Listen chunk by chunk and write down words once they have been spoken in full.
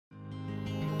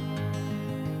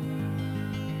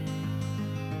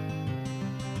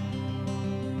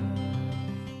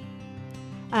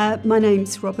My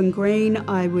name's Robyn Green.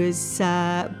 I was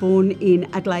born in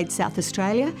Adelaide, South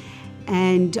Australia,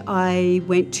 and I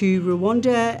went to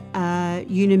Rwanda,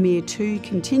 Unimere 2,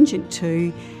 Contingent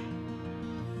 2,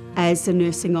 as a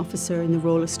nursing officer in the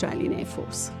Royal Australian Air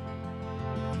Force.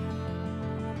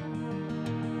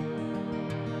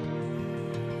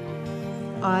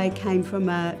 I came from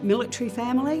a military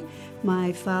family.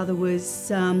 My father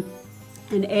was an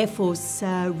Air Force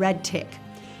RAD tech,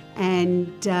 and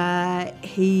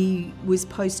he was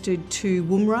posted to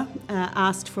Woomera,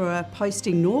 asked for a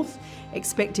posting north,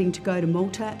 expecting to go to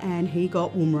Malta, and he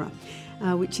got Woomera,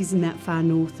 which isn't that far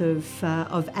north of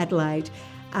Adelaide.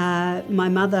 My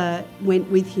mother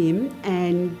went with him,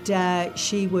 and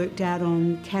she worked out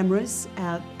on cameras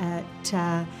out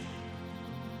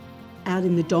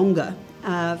in the Donga,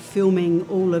 filming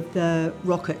all of the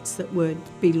rockets that would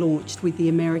be launched with the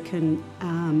American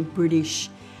British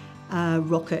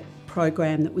rocket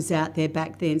program that was out there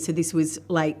back then. So this was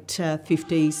late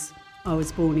 50s. I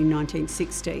was born in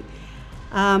 1960.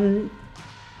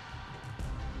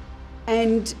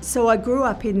 And so I grew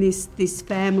up in this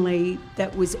family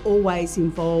that was always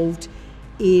involved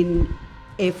in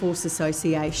Air Force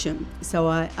Association. So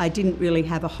I didn't really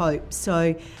have a hope.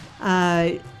 So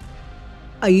I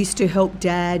used to help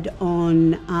Dad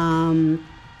on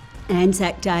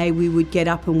Anzac Day. We would get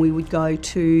up and we would go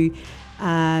to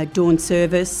dawn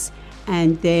service,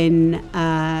 and then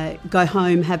go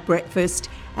home, have breakfast,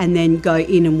 and then go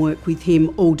in and work with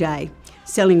him all day,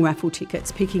 selling raffle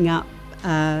tickets, picking up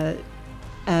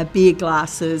beer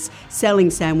glasses,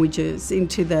 selling sandwiches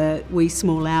into the wee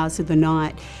small hours of the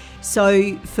night.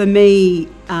 So for me,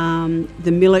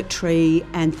 the military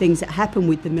and things that happen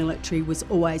with the military was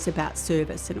always about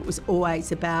service, and it was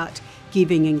always about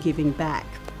giving and giving back.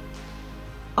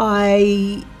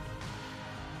 I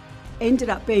ended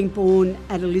up being born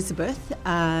at Elizabeth.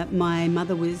 My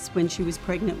mother when she was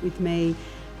pregnant with me,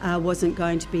 wasn't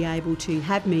going to be able to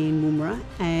have me in Woomera,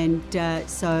 and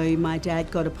so my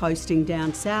dad got a posting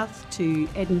down south to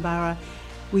Edinburgh.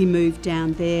 We moved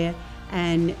down there,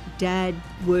 and Dad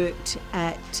worked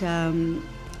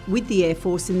with the Air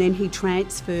Force, and then he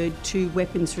transferred to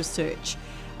weapons research,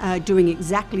 doing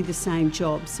exactly the same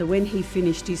job. So when he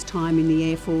finished his time in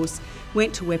the Air Force,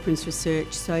 went to weapons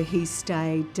research, so he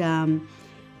stayed out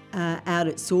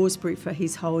at Salisbury for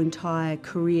his whole entire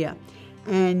career.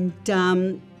 And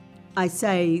I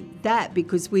say that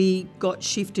because we got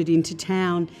shifted into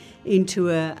town into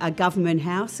a government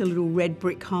house, a little red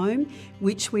brick home,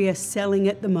 which we are selling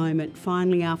at the moment.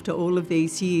 Finally, after all of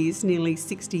these years, nearly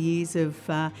 60 years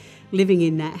of living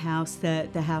in that house,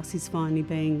 the house is finally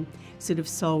being sort of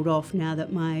sold off now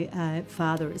that my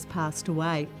father has passed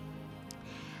away.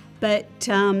 But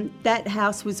that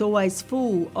house was always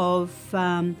full of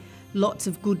lots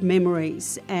of good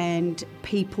memories and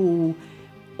people,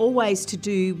 always to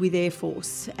do with Air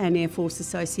Force and Air Force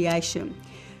Association.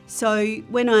 So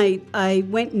when I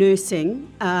went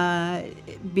nursing,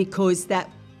 because that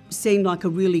seemed like a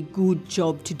really good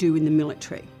job to do in the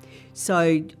military.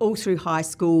 So all through high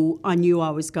school, I knew I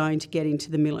was going to get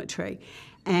into the military.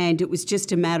 And it was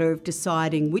just a matter of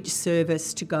deciding which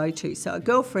service to go to. So a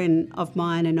girlfriend of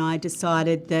mine and I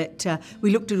decided that we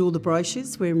looked at all the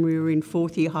brochures when we were in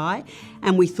 4th year high,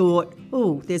 and we thought,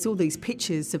 oh, there's all these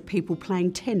pictures of people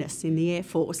playing tennis in the Air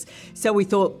Force. So we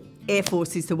thought Air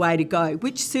Force is the way to go,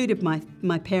 which suited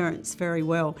my parents very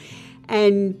well.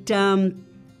 And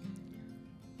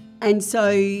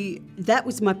so that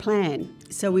was my plan.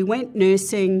 So we went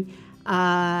nursing,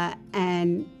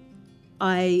 and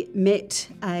I met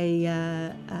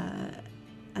an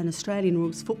Australian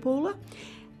rules footballer,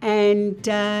 and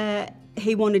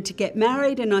he wanted to get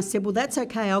married, and I said, well, that's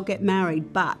okay, I'll get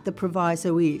married, but the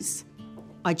proviso is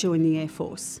I join the Air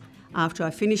Force. After I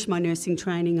finish my nursing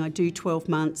training, I do 12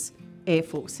 months Air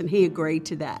Force, and he agreed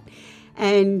to that.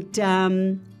 And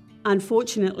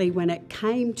unfortunately, when it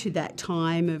came to that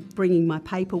time of bringing my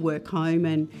paperwork home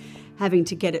and having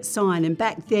to get it signed, and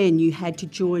back then you had to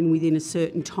join within a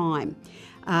certain time.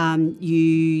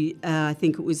 I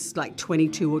think it was like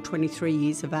 22 or 23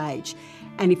 years of age,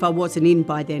 and if I wasn't in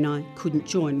by then, I couldn't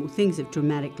join. Well, things have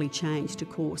dramatically changed, of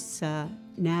course,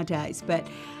 nowadays, but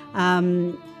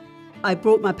I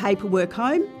brought my paperwork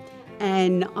home,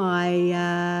 and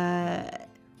I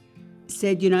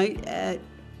said, you know,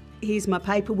 here's my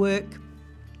paperwork,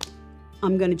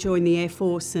 I'm going to join the Air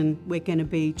Force and we're going to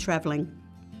be travelling.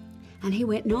 And he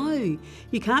went, no,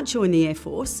 you can't join the Air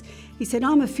Force. He said,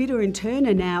 I'm a fitter and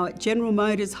turner now at General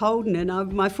Motors Holden,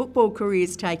 and my football career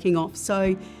is taking off,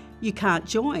 so you can't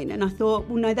join. And I thought,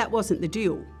 well, no, that wasn't the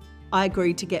deal. I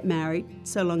agreed to get married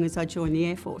so long as I joined the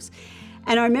Air Force.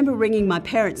 And I remember ringing my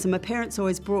parents, and my parents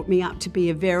always brought me up to be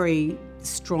a very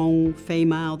strong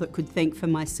female that could think for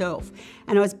myself.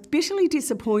 And I was bitterly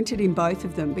disappointed in both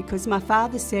of them, because my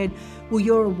father said, well,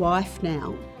 you're a wife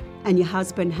now and your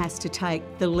husband has to take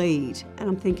the lead. And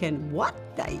I'm thinking, what?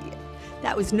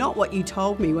 That was not what you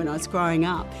told me when I was growing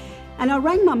up. And I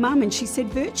rang my mum and she said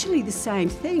virtually the same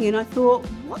thing. And I thought,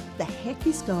 what the heck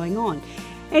is going on?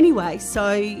 Anyway,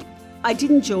 so I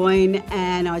didn't join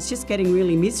and I was just getting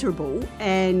really miserable.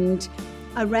 And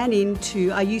I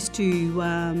used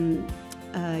to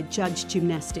judge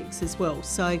gymnastics as well.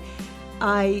 So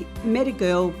I met a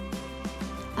girl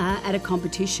at a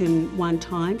competition one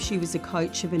time. She was a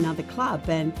coach of another club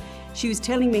and she was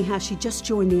telling me how she just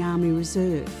joined the Army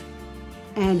Reserve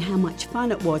and how much fun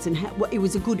it was, and how it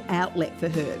was a good outlet for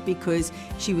her because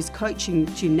she was coaching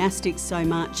gymnastics so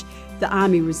much. The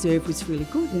Army Reserve was really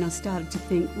good, and I started to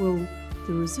think, well,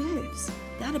 the reserves,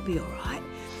 that'd be all right.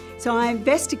 So I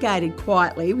investigated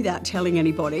quietly without telling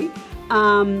anybody,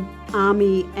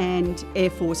 Army and Air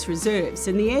Force Reserves.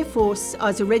 And the Air Force, I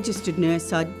was a registered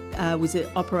nurse. I was an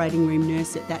operating room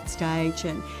nurse at that stage,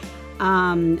 and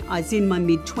I was in my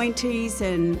mid-20s,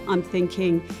 and I'm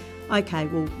thinking, okay,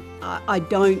 well, I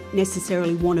don't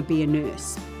necessarily want to be a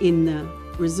nurse in the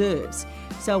reserves.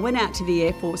 So I went out to the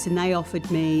Air Force and they offered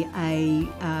me a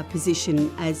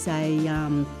position as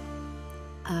a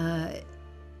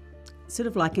sort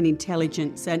of like an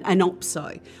intelligence, an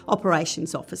OPSO,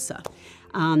 operations officer,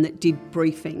 that did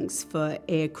briefings for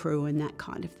air crew and that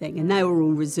kind of thing. And they were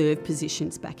all reserve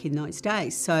positions back in those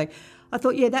days. So I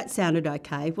thought, yeah, that sounded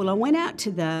okay. Well, I went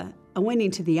into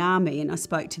the Army and I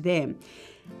spoke to them.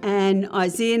 And I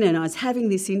was in and I was having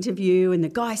this interview and the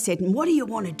guy said, and what do you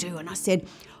want to do? And I said,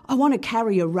 I want to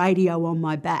carry a radio on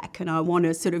my back and I want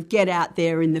to sort of get out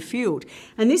there in the field.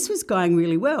 And this was going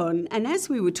really well. And as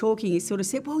we were talking, he sort of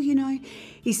said, well, you know,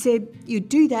 he said, you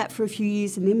do that for a few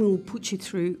years and then we'll put you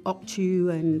through OCTU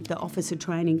and the officer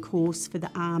training course for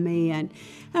the Army. And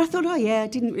I thought, oh yeah, I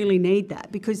didn't really need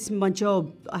that because my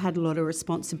job, I had a lot of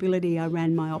responsibility. I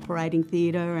ran my operating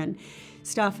theatre and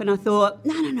stuff. And I thought,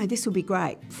 no, this will be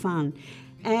great, fun.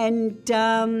 And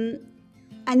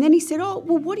then he said, oh,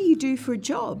 well, what do you do for a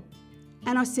job?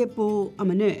 And I said, well,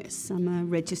 I'm a nurse. I'm a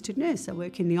registered nurse. I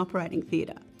work in the operating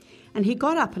theatre. And he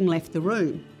got up and left the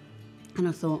room. And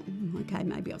I thought, okay,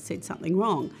 maybe I've said something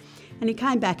wrong. And he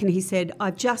came back and he said,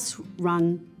 I've just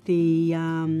rung the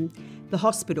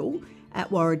hospital at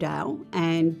Warradale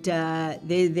and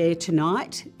they're there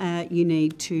tonight. You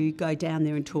need to go down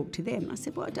there and talk to them. I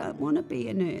said, well, I don't want to be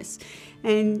a nurse.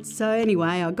 And so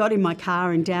anyway, I got in my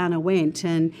car and down I went,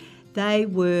 and they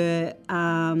were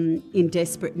in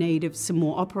desperate need of some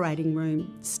more operating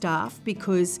room staff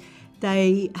because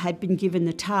they had been given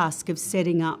the task of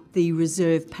setting up the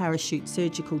reserve parachute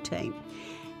surgical team.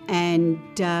 And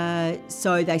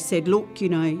so they said, look, you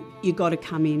know, you got to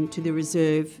come into the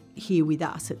reserve here with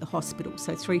us at the hospital,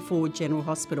 so 3 Forward General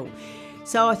Hospital.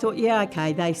 So I thought, yeah,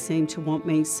 okay, they seem to want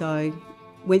me, so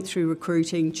went through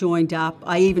recruiting, joined up.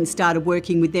 I even started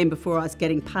working with them before I was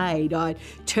getting paid. I'd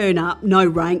turn up, no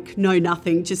rank, no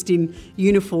nothing, just in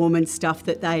uniform and stuff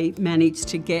that they managed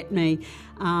to get me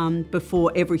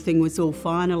before everything was all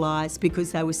finalised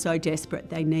because they were so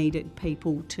desperate they needed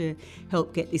people to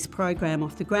help get this program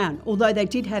off the ground. Although they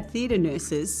did have theatre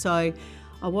nurses, so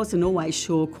I wasn't always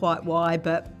sure quite why,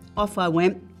 but off I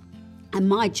went. And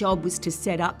my job was to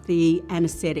set up the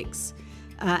anaesthetic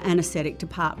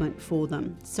department for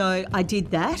them. So I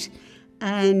did that,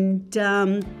 and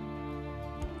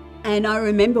I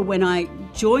remember when I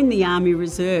joined the Army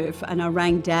Reserve and I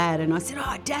rang Dad and I said,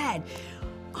 oh, Dad,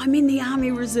 I'm in the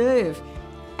Army Reserve.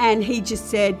 And he just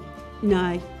said,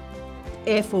 no,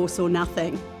 Air Force or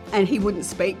nothing. And he wouldn't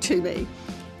speak to me.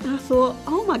 And I thought,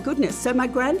 oh my goodness. So my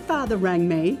grandfather rang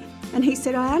me and he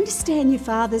said, I understand your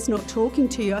father's not talking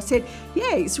to you. I said,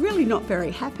 yeah, he's really not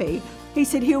very happy. He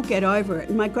said he'll get over it.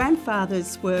 And my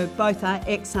grandfathers were both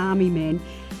ex-army men,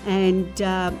 and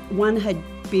one had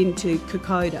been to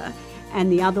Kokoda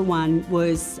and the other one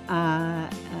was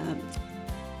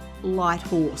light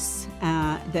horse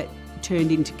that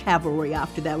turned into cavalry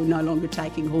after they were no longer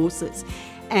taking horses.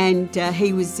 And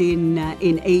he was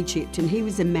in Egypt, and he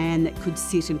was a man that could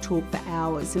sit and talk for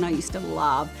hours. And I used to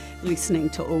love listening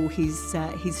to all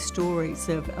his stories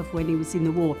of when he was in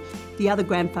the war. The other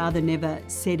grandfather never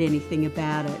said anything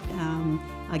about it.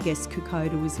 I guess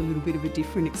Kokoda was a little bit of a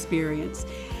different experience.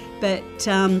 But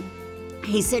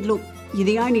he said, look, you're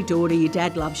the only daughter, your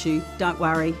dad loves you, don't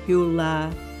worry,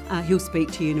 he'll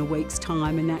speak to you in a week's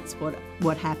time. And that's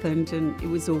what happened, and it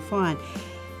was all fine.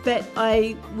 But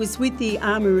I was with the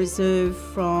Army Reserve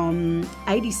from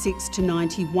 86 to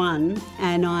 91,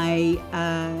 and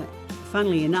I,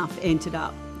 funnily enough, ended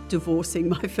up divorcing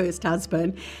my first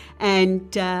husband.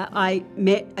 And I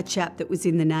met a chap that was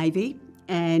in the Navy,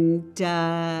 and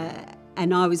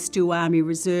I was still Army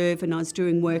Reserve, and I was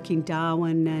doing work in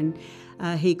Darwin,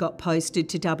 and he got posted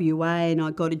to WA, and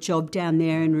I got a job down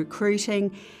there in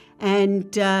recruiting.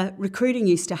 And recruiting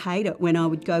used to hate it when I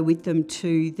would go with them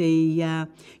to the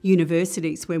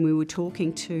universities when we were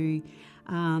talking to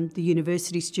the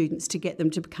university students to get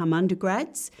them to become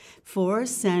undergrads for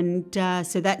us. And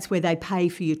so that's where they pay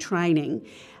for your training.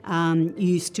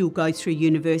 You still go through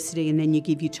university and then you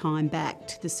give your time back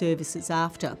to the services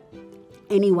after.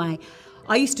 Anyway,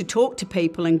 I used to talk to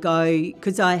people and go,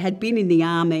 because I had been in the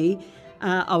Army,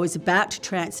 I was about to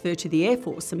transfer to the Air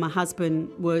Force, and my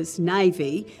husband was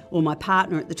Navy, or my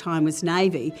partner at the time was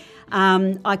Navy.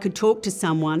 I could talk to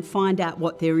someone, find out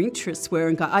what their interests were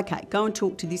and go, okay, go and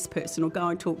talk to this person or go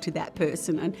and talk to that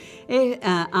person. And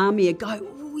Army would go,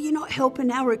 well, you're not helping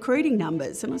our recruiting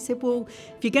numbers. And I said, well,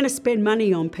 if you're going to spend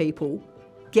money on people,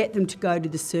 get them to go to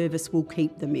the service, we'll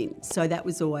keep them in. So that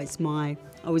was always I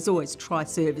was always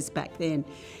tri-service back then.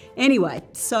 Anyway,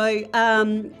 so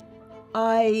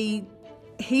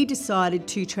he decided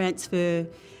to transfer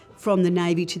from the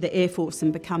Navy to the Air Force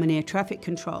and become an air traffic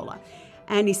controller.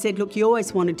 And he said, look, you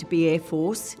always wanted to be Air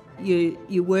Force.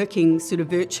 You're working sort of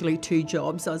virtually 2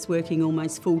 jobs. I was working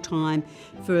almost full-time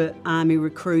for Army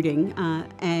recruiting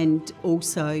and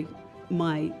also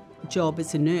my job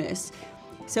as a nurse.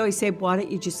 So he said, why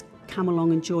don't you just come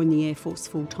along and join the Air Force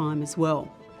full-time as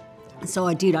well? So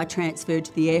I did. I transferred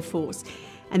to the Air Force.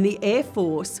 And the Air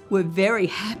Force were very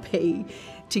happy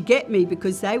to get me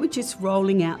because they were just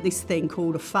rolling out this thing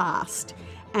called a FAST,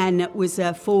 and it was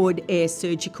a forward air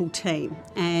surgical team.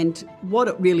 And what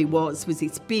it really was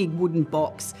this big wooden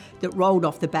box that rolled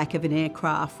off the back of an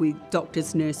aircraft with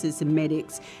doctors, nurses and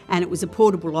medics, and it was a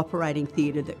portable operating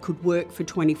theatre that could work for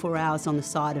 24 hours on the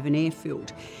side of an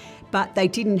airfield. But they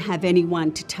didn't have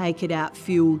anyone to take it out,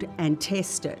 field and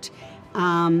test it.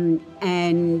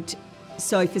 And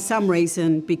so for some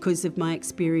reason, because of my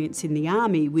experience in the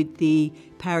Army with the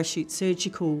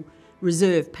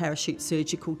reserve parachute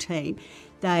surgical team,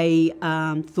 they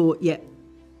thought, yeah,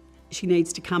 she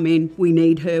needs to come in, we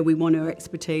need her, we want her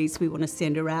expertise, we want to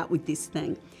send her out with this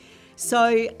thing.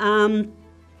 So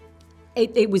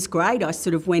it was great. I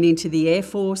sort of went into the Air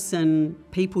Force and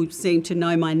people seemed to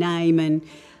know my name, and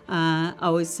I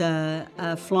was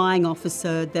a flying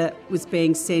officer that was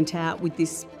being sent out with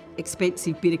this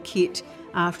expensive bit of kit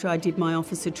after I did my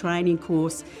officer training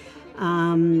course,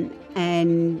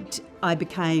 and I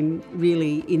became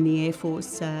really in the Air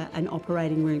Force an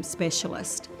operating room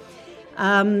specialist.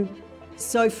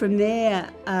 So from there,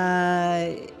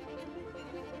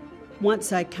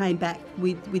 once I came back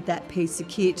with that piece of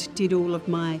kit, did all of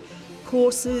my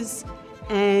courses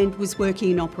and was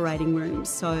working in operating rooms.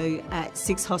 So at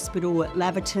 6 Hospital at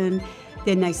Laverton.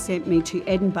 Then they sent me to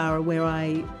Edinburgh, where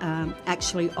I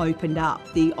actually opened up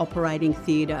the operating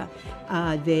theatre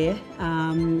there.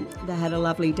 They had a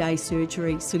lovely day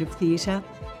surgery sort of theatre,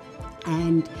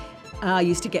 and I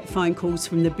used to get phone calls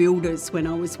from the builders when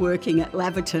I was working at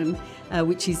Laverton,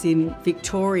 which is in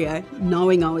Victoria,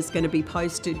 knowing I was going to be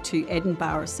posted to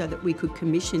Edinburgh so that we could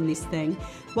commission this thing.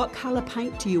 What colour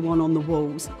paint do you want on the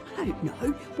walls? I don't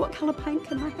know. What colour paint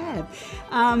can I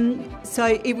have? So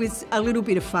it was a little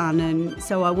bit of fun, and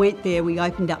so I went there. We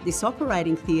opened up this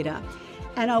operating theatre,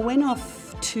 and I went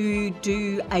off to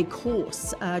do a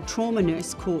course, a trauma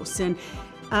nurse course, and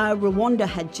Rwanda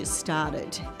had just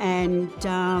started, and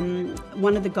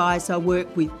one of the guys I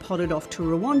worked with potted off to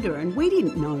Rwanda, and we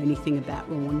didn't know anything about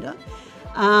Rwanda.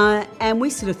 And we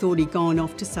sort of thought he'd gone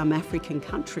off to some African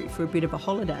country for a bit of a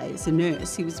holiday as a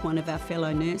nurse. He was one of our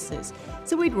fellow nurses.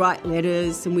 So we'd write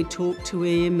letters and we'd talk to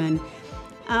him, and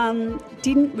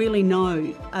didn't really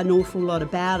know an awful lot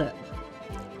about it.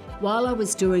 While I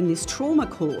was doing this trauma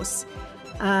course,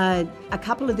 a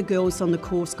couple of the girls on the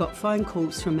course got phone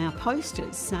calls from our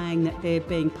posters saying that they're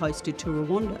being posted to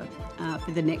Rwanda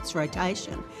for the next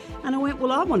rotation. And I went,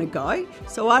 well, I want to go.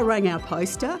 So I rang our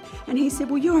poster, and he said,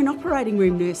 well, you're an operating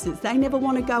room nurses. They never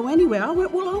want to go anywhere. I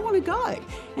went, well, I want to go.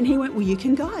 And he went, well, you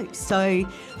can go. So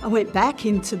I went back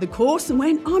into the course and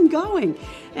went, I'm going.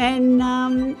 And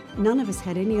none of us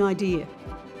had any idea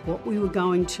what we were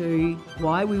going to,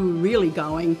 why we were really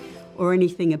going, or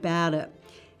anything about it.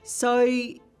 So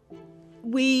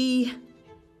we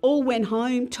all went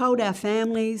home, told our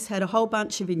families, had a whole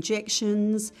bunch of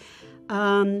injections,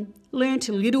 learnt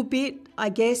a little bit, I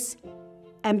guess,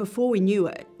 and before we knew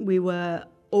it, we were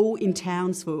all in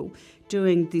Townsville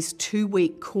doing this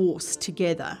 2-week course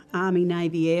together, Army,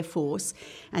 Navy, Air Force,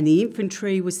 and the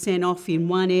infantry was sent off in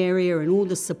one area and all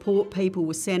the support people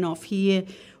were sent off here.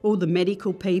 All the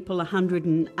medical people,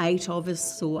 108 of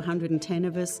us or 110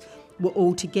 of us, were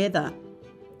all together.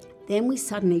 Then we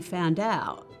suddenly found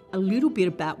out a little bit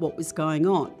about what was going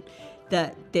on,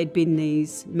 that there'd been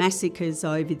these massacres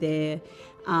over there.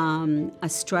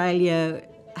 Australia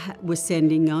was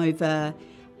sending over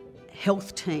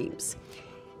health teams.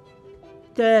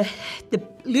 The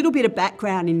little bit of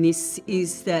background in this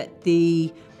is that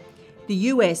the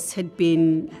US had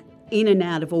been in and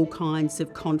out of all kinds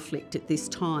of conflict at this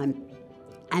time,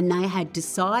 and they had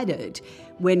decided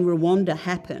when Rwanda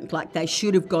happened, like they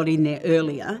should have got in there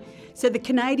earlier. So the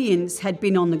Canadians had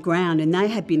been on the ground and they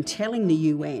had been telling the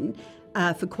UN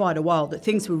for quite a while that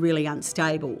things were really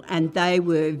unstable, and they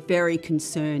were very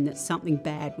concerned that something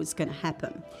bad was going to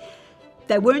happen.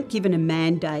 They weren't given a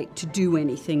mandate to do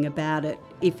anything about it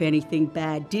if anything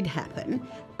bad did happen.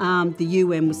 The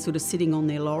UN was sort of sitting on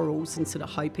their laurels and sort of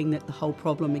hoping that the whole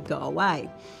problem would go away.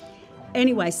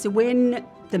 Anyway, so when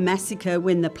the massacre,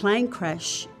 when the plane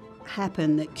crash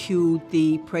happened that killed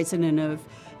the president of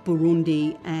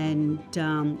Burundi and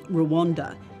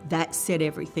Rwanda, that set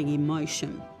everything in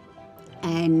motion.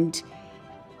 And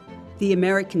the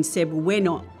Americans said, well, we're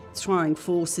not throwing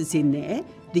forces in there.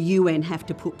 The UN have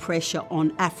to put pressure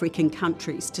on African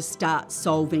countries to start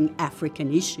solving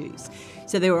African issues.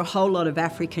 So there were a whole lot of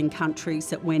African countries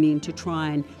that went in to try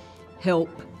and help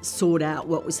sort out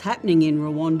what was happening in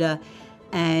Rwanda,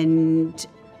 and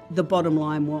the bottom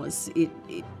line was it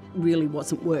really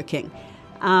wasn't working.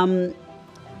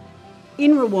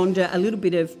 In Rwanda, a little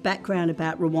bit of background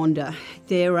about Rwanda.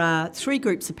 There are 3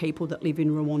 groups of people that live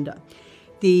in Rwanda: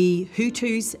 the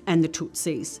Hutus and the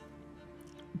Tutsis.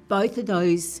 Both of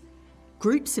those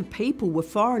groups of people were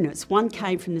foreigners. One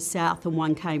came from the south and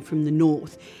one came from the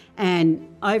north. And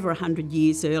over 100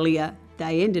 years earlier,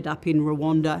 they ended up in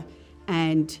Rwanda,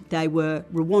 and they were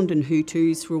Rwandan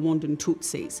Hutus, Rwandan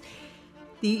Tutsis.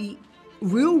 The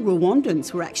real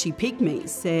Rwandans were actually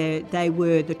pygmies. They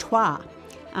were the Twa,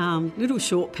 little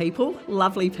short people,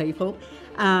 lovely people.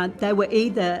 They were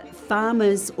either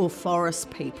farmers or forest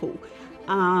people.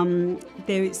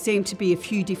 There seemed to be a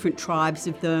few different tribes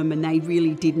of them, and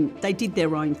they did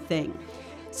their own thing.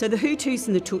 So the Hutus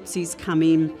and the Tutsis come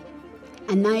in,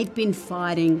 and they've been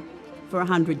fighting for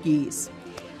 100 years.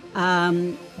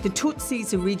 The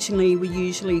Tutsis originally were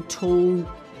usually tall,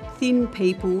 thin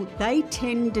people. They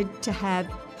tended to have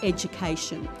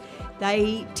education.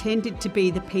 They tended to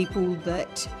be the people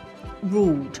that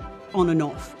ruled on and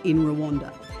off in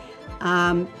Rwanda.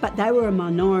 But they were a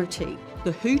minority.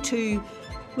 The Hutu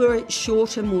were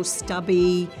shorter, more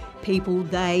stubby people.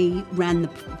 They ran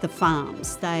the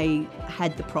farms. They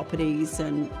had the properties,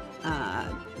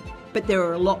 but there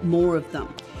were a lot more of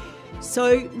them.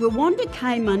 So Rwanda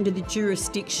came under the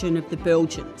jurisdiction of the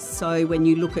Belgians. So when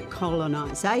you look at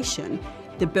colonisation,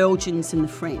 the Belgians and the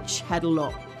French had a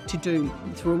lot to do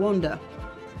with Rwanda.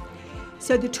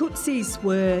 So the Tutsis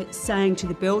were saying to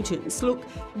the Belgians, look,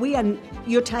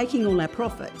 you're taking all our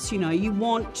profits. You know, you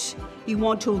want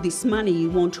all this money, you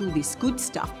want all this good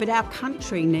stuff, but our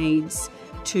country needs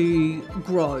to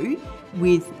grow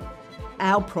with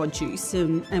our produce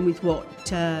and with what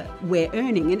we're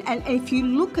earning. And if you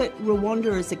look at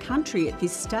Rwanda as a country at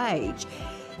this stage,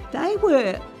 they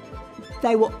were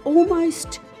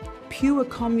almost pure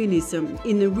communism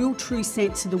in the real true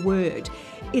sense of the word,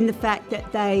 in the fact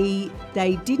that they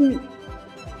didn't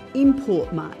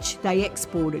import much, they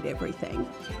exported everything.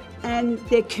 And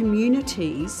their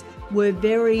communities were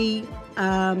very,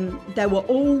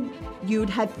 you would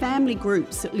have family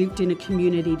groups that lived in a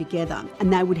community together,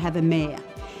 and they would have a mayor.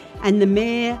 And the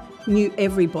mayor knew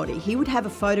everybody. He would have a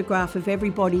photograph of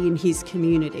everybody in his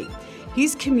community.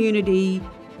 His community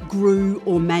grew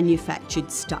or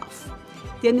manufactured stuff.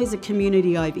 Then there's a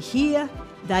community over here.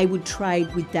 They would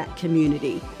trade with that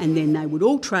community, and then they would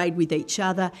all trade with each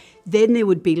other. Then there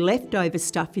would be leftover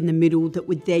stuff in the middle that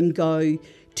would then go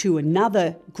to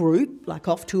another group, like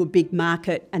off to a big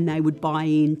market, and they would buy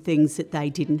in things that they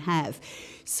didn't have.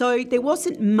 So there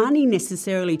wasn't money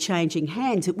necessarily changing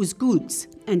hands, it was goods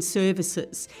and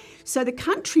services. So the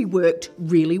country worked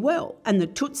really well, and the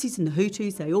Tutsis and the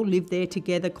Hutus, they all lived there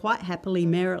together quite happily,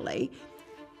 merrily.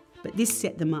 But this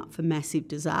set them up for massive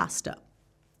disaster.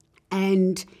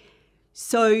 And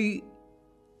so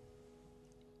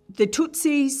the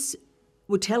Tutsis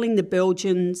were telling the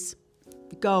Belgians,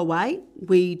 go away,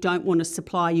 we don't want to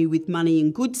supply you with money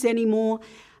and goods anymore.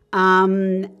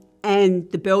 And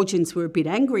the Belgians were a bit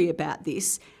angry about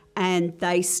this. and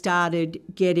they started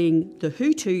getting the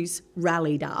Hutus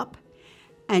rallied up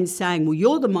and saying, well,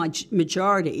 you're the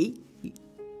majority,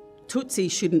 Tutsi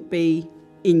shouldn't be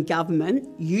in government,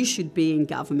 you should be in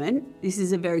government. This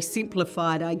is a very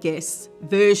simplified, I guess,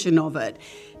 version of it,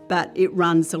 but it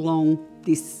runs along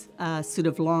this sort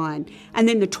of line. And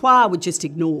then the Twa were just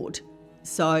ignored.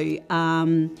 So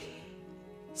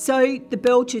the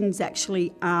Belgians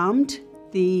actually armed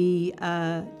the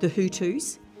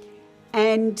Hutus,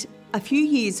 and a few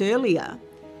years earlier,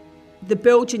 the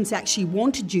Belgians actually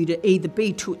wanted you to either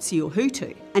be Tutsi or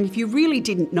Hutu. And if you really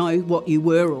didn't know what you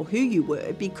were or who you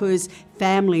were, because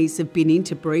families have been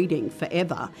interbreeding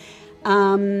forever,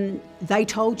 they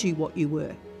told you what you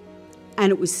were.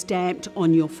 And it was stamped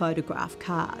on your photograph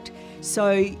card.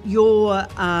 So your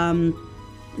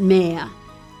mayor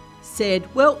said,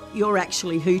 well, you're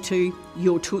actually Hutu,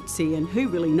 you're Tutsi, and who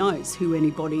really knows who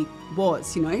anybody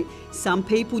was, you know? Some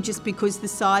people, just because the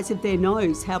size of their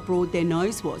nose, how broad their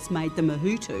nose was, made them a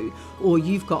Hutu, or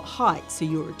you've got height, so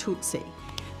you're a Tutsi.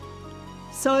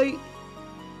 So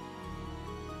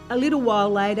a little while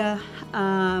later,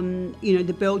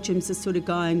 the Belgians are sort of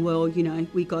going, well,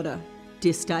 we got to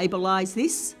destabilise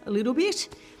this a little bit.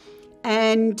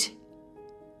 And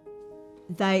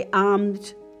they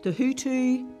armed the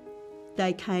Hutu,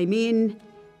 they came in,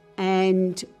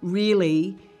 and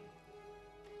really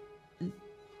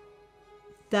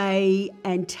they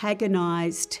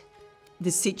antagonised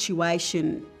the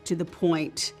situation to the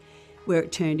point where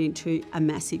it turned into a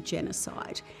massive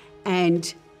genocide.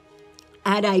 And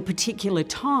at a particular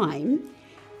time,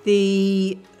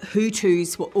 the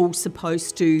Hutus were all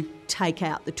supposed to take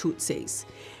out the Tutsis,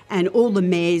 and all the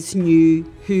mayors knew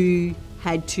who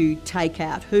had to take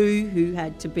out who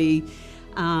had to be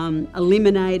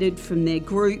eliminated from their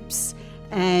groups,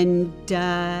 and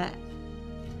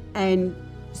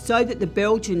so that the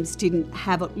Belgians didn't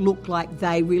have it look like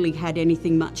they really had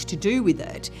anything much to do with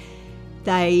it,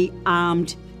 they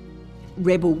armed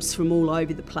rebels from all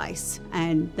over the place,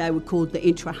 and they were called the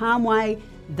Interahamwe.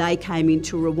 They came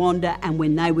into Rwanda, and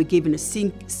when they were given a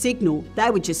signal,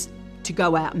 they were just to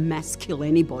go out and mass kill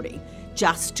anybody,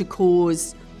 just to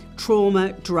cause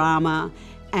trauma, drama,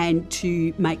 and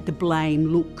to make the blame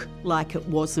look like it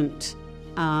wasn't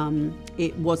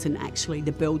actually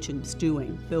the Belgians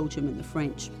doing, Belgium and the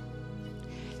French.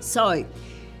 So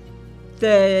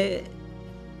the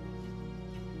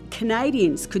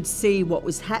Canadians could see what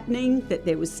was happening, that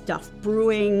there was stuff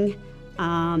brewing.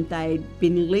 They'd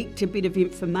been leaked a bit of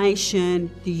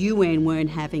information. The UN weren't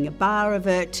having a bar of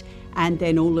it. And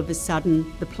then all of a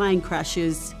sudden, the plane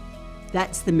crashes.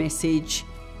 That's the message.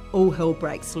 All hell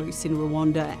breaks loose in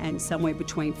Rwanda, and somewhere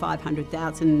between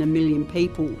 500,000 and 1 million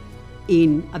people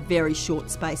in a very short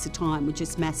space of time were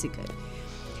just massacred.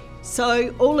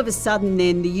 So all of a sudden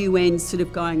then the UN's sort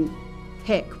of going,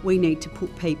 heck, we need to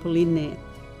put people in there.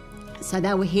 So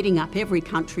they were hitting up every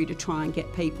country to try and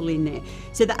get people in there.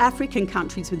 So the African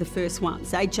countries were the first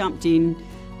ones. They jumped in.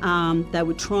 They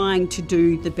were trying to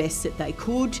do the best that they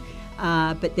could,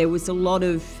 but there was a lot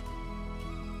of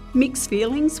mixed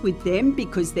feelings with them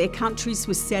because their countries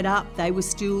were set up.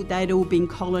 They'd all been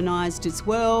colonised as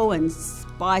well, and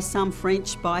by some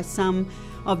French, by some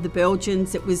of the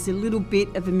Belgians. It was a little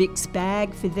bit of a mixed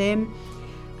bag for them.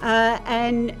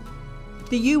 And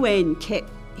the UN kept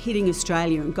hitting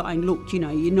Australia and going, look,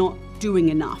 you're not doing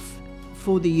enough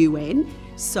for the UN,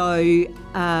 so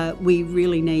we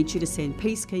really need you to send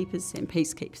peacekeepers. And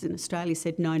peacekeepers in Australia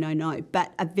said, no, no, no.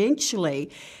 But eventually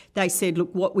they said,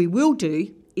 look, what we will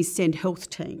do is send health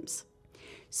teams.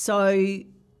 So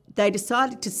they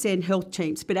decided to send health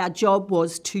teams, but our job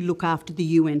was to look after the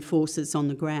UN forces on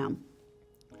the ground.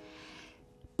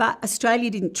 But Australia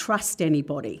didn't trust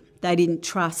anybody. They didn't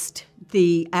trust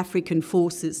the African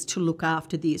forces to look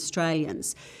after the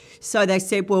Australians. So they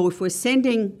said, well, if we're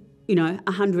sending,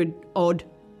 100 odd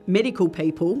medical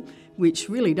people, which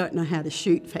really don't know how to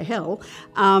shoot for hell,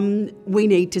 we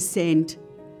need to send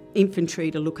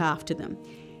infantry to look after them.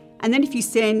 And then if you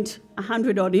send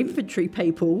 100 odd infantry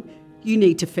people, you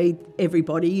need to feed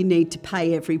everybody, you need to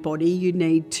pay everybody, you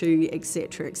need to,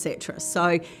 etc., etc.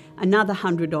 So another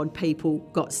 100 odd people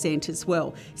got sent as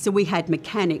well. So we had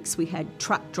mechanics, we had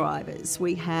truck drivers,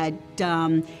 we had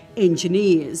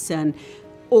engineers and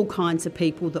all kinds of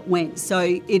people that went. So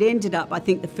it ended up, I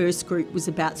think the first group was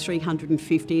about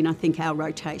 350, and I think our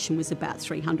rotation was about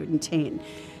 310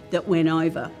 that went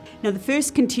over. Now the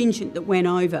first contingent that went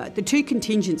over, the two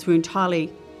contingents were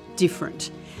entirely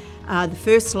different. The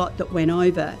first lot that went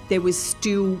over, there was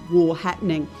still war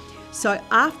happening. So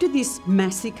after this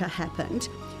massacre happened,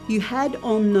 you had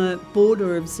on the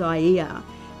border of Zaire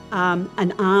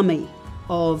an army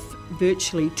of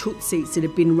virtually Tutsis that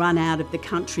had been run out of the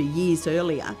country years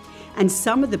earlier. And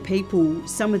some of the people,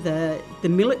 some of the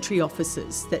military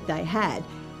officers that they had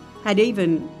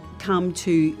even gone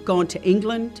to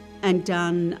England and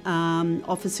done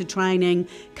officer training,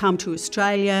 come to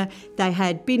Australia. They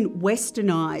had been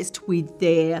westernised with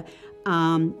their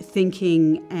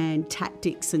thinking and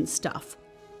tactics and stuff.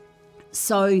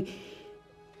 So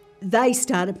they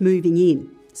started moving in.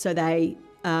 So they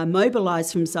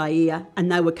mobilised from Zaire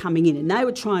and they were coming in, and they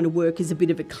were trying to work as a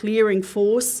bit of a cleaning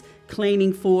force,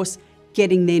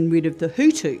 getting then rid of the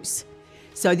Hutus.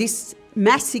 So this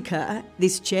massacre,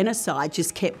 this genocide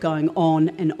just kept going on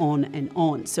and on and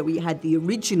on. So we had the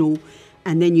original,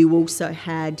 and then you also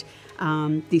had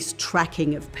this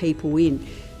tracking of people in.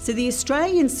 So the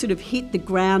Australians sort of hit the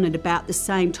ground at about the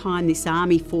same time this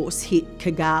army force hit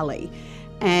Kigali.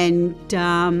 And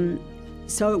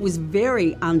so it was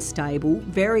very unstable,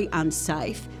 very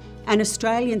unsafe. And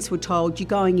Australians were told, you're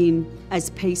going in as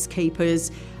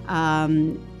peacekeepers,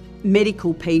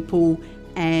 medical people,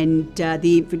 and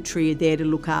the infantry are there to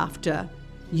look after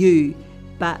you.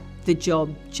 But the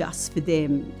job just for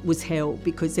them was hell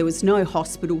because there was no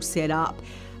hospital set up.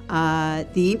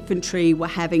 The infantry were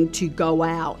having to go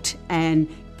out and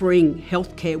bring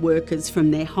healthcare workers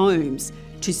from their homes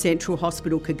to Central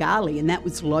Hospital Kigali, and that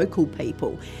was local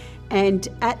people. And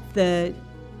at the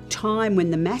time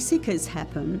when the massacres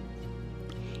happened,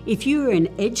 if you were an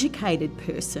educated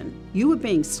person, you were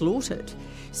being slaughtered.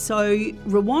 So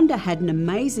Rwanda had an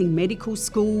amazing medical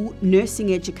school,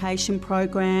 nursing education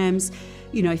programs,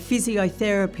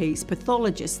 physiotherapies,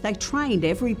 pathologists. They trained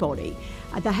everybody.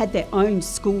 They had their own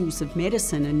schools of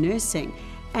medicine and nursing,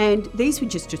 and these were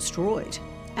just destroyed.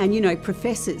 And,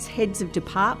 professors, heads of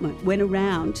department went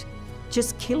around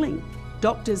just killing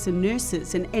doctors and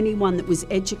nurses and anyone that was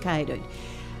educated.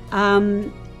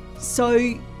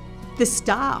 So the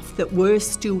staff that were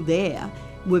still there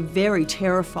were very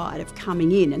terrified of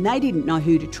coming in, and they didn't know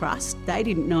who to trust. They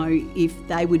didn't know if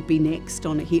they would be next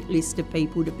on a hit list of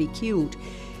people to be killed.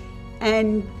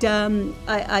 And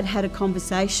I'd had a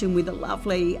conversation with a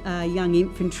lovely young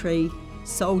infantry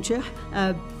soldier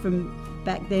from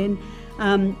back then,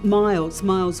 Miles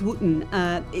Wooten.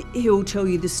 He'll tell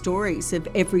you the stories of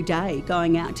every day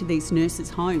going out to these nurses'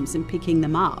 homes and picking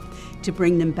them up to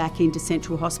bring them back into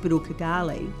Central Hospital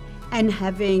Kigali, and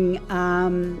having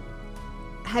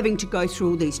to go through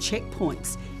all these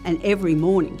checkpoints, and every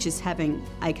morning just having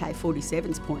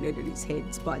AK-47s pointed at his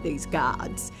heads by these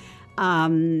guards,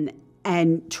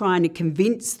 and trying to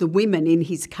convince the women in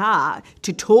his car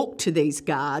to talk to these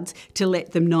guards to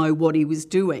let them know what he was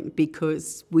doing,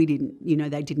 because they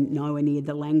didn't know any of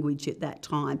the language at that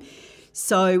time.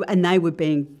 So, and they were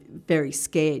being very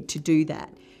scared to do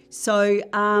that. So,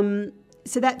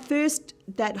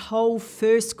 that whole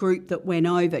first group that went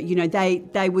over,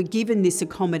 they were given this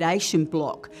accommodation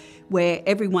block where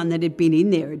everyone that had been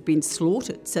in there had been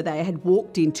slaughtered. So they had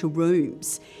walked into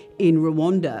rooms in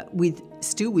Rwanda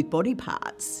still with body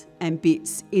parts and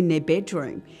bits in their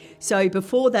bedroom. So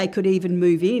before they could even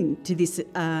move in to this,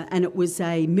 and it was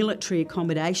a military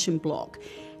accommodation block,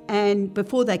 and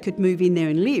before they could move in there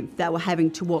and live, they were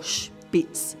having to wash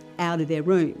bits out of their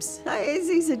rooms. So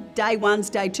these are day ones,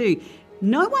 day two.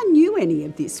 No one knew any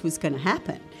of this was going to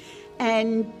happen.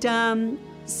 And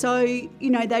so,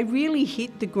 they really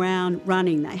hit the ground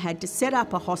running. They had to set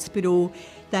up a hospital,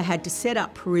 they had to set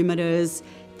up perimeters.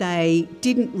 They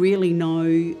didn't really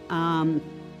know,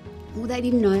 they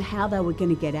didn't know how they were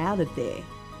going to get out of there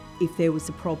if there was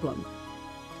a problem.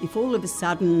 If all of a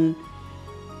sudden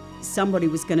somebody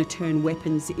was going to turn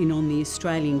weapons in on the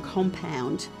Australian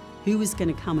compound, who was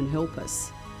going to come and help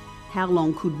us? How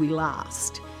long could we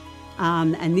last?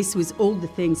 And this was all the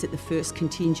things that the first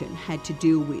contingent had to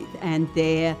deal with, and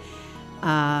the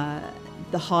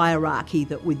hierarchy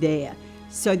that were there.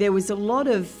 So there was a lot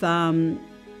of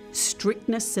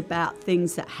strictness about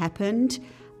things that happened,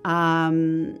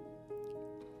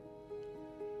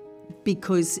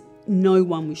 because no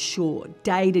one was sure.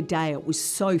 Day to day it was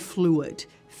so fluid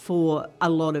for a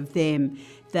lot of them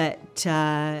that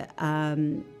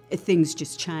things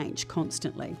just changed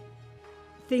constantly.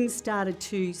 Things started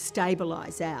to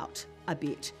stabilise out a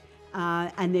bit,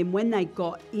 and then when they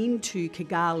got into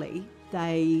Kigali,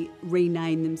 they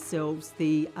renamed themselves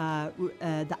the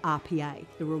RPA,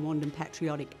 the Rwandan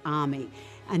Patriotic Army,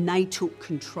 and they took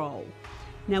control.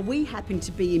 Now, we happened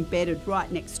to be embedded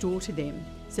right next door to them,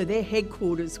 so their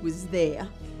headquarters was there.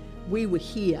 We were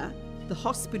here. The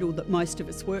hospital that most of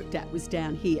us worked at was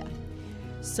down here.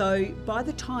 So by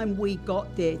the time we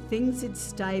got there, things had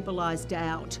stabilised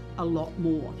out a lot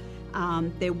more.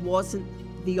 There wasn't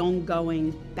the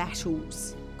ongoing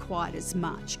battles quite as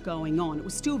much going on. It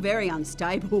was still very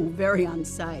unstable, very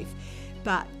unsafe,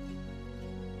 but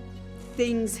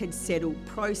things had settled,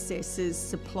 processes,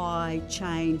 supply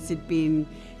chains had been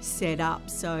set up,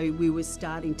 so we were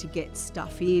starting to get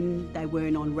stuff in. They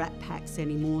weren't on wrap packs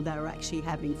anymore, they were actually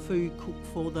having food cooked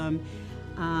for them,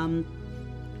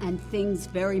 and things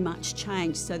very much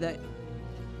changed, so that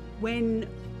when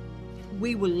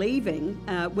we were leaving,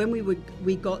 when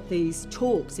we got these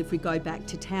talks, if we go back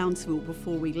to Townsville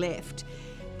before we left,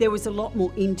 there was a lot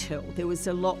more intel, there was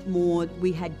a lot more,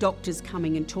 we had doctors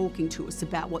coming and talking to us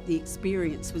about what the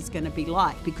experience was going to be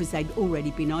like, because they'd already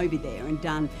been over there and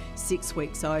done 6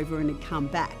 weeks over and had come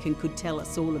back and could tell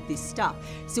us all of this stuff.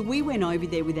 So we went over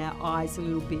there with our eyes a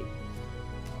little bit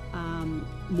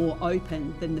more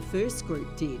open than the first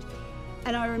group did.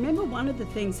 And I remember one of the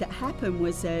things that happened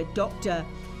was a doctor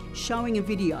showing a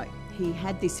video. He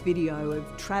had this video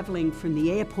of travelling from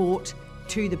the airport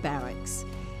to the barracks,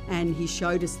 and he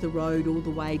showed us the road all the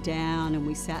way down, and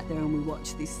we sat there and we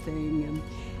watched this thing,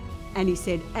 and he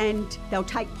said, and they'll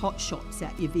take pot shots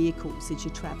at your vehicles as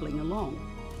you're travelling along.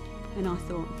 And I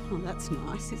thought, oh, that's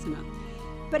nice, isn't it?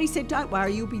 But he said, don't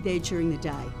worry, you'll be there during the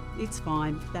day. It's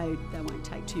fine, they won't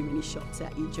take too many shots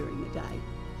at you during the day.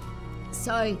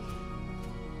 So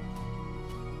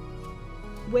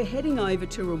we're heading over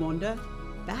to Rwanda,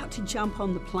 about to jump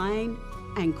on the plane,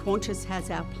 and Qantas has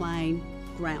our plane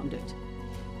grounded.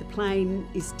 The plane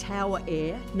is Tower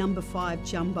Air, number 5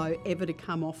 jumbo ever to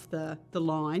come off the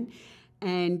line.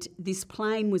 And this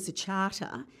plane was a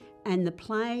charter, and the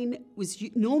plane was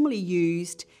normally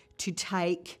used to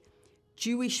take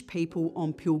Jewish people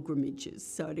on pilgrimages.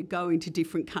 So to go into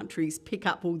different countries, pick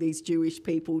up all these Jewish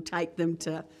people, take them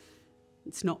to,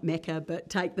 it's not Mecca, but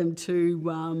take them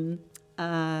to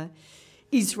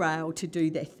Israel to do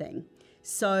their thing.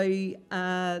 So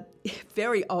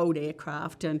very old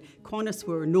aircraft, and Qantas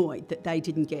were annoyed that they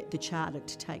didn't get the charter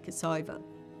to take us over.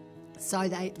 So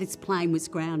this plane was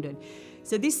grounded.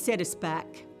 So this set us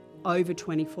back over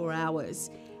 24 hours,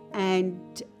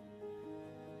 and it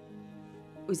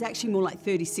was actually more like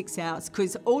 36 hours,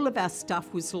 because all of our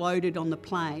stuff was loaded on the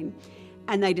plane,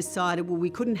 and they decided, well, we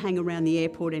couldn't hang around the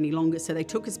airport any longer, so they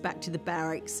took us back to the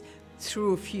barracks,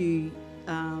 threw a few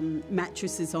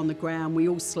mattresses on the ground. We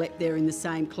all slept there in the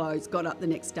same clothes, got up the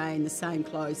next day in the same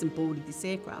clothes and boarded this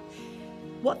aircraft.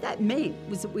 What that meant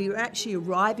was that we were actually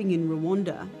arriving in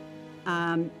Rwanda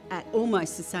at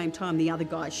almost the same time the other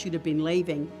guys should have been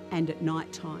leaving, and at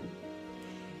night time.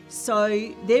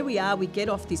 So there we are, we get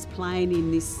off this plane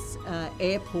in this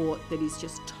airport that is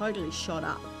just totally shot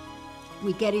up.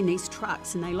 We get in these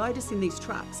trucks, and they load us in these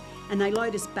trucks, and they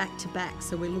load us back to back,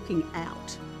 so we're looking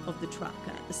out of the truck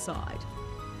at the side.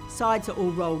 Sides are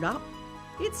all rolled up.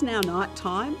 It's now night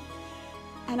time,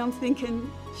 and I'm thinking,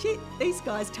 shit, these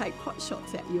guys take pot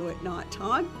shots at you at night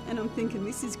time, and I'm thinking,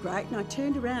 this is great. And I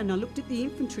turned around and I looked at the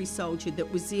infantry soldier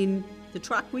that was in the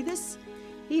truck with us.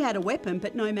 He had a weapon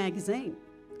but no magazine.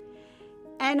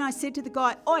 And I said to the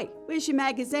guy, oi, where's your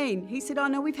magazine? He said, oh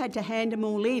no, we've had to hand them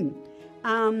all in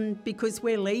because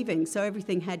we're leaving, so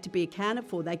everything had to be accounted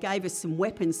for. They gave us some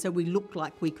weapons so we looked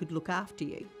like we could look after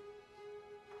you.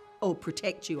 Or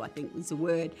protect you, I think was the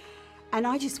word. And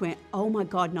I just went, oh my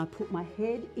God, and I put my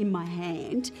head in my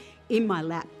hand, in my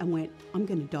lap, and went, I'm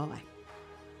going to die.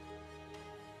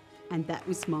 And that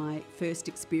was my first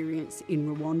experience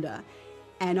in Rwanda.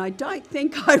 And I don't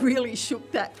think I really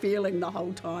shook that feeling the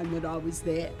whole time that I was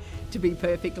there, to be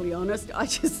perfectly honest. I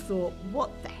just thought, what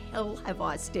the hell have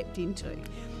I stepped into?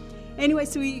 Anyway,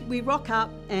 so we rock up,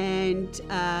 and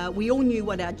we all knew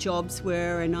what our jobs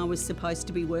were, and I was supposed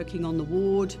to be working on the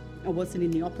ward. I wasn't in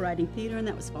the operating theatre, and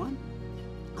that was fine.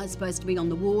 I was supposed to be on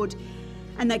the ward,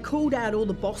 and they called out all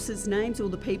the bosses' names, all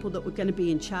the people that were going to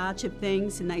be in charge of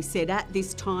things, and they said, at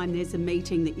this time there's a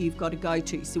meeting that you've got to go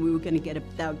to. So they were going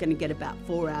to get about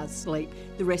 4 hours sleep.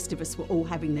 The rest of us were all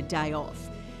having the day off.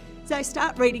 So I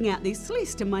start reading out this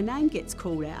list, and my name gets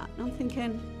called out, and I'm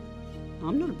thinking,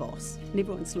 I'm not a boss. And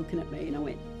everyone's looking at me, and I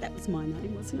went, that was my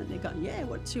name, wasn't it? And they're going, yeah,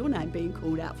 what's your name being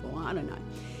called out for? I don't know.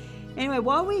 Anyway,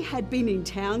 while we had been in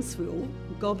Townsville,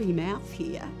 gobby mouth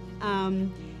here,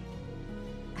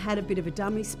 had a bit of a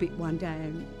dummy spit one day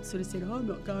and sort of said, oh, I'm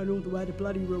not going all the way to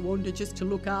bloody Rwanda just to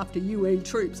look after UN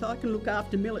troops. I can look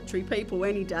after military people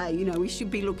any day. You know, we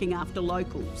should be looking after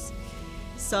locals.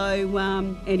 So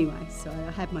anyway, so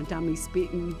I had my dummy spit,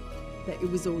 and that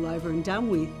it was all over and done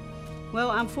with.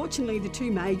 Well, unfortunately, the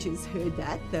two majors heard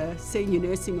that. The senior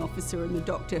nursing officer and the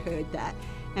doctor heard that.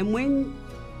 And when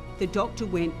the doctor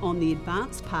went on the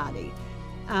advance party,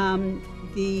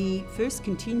 the first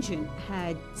contingent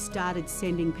had started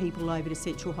sending people over to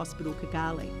Central Hospital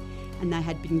Kigali, and they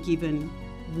had been given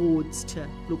wards to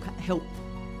help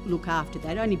look after.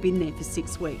 They'd only been there for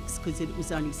 6 weeks because it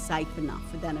was only safe enough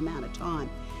for that amount of time.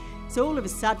 So all of a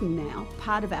sudden now,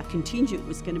 part of our contingent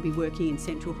was going to be working in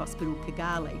Central Hospital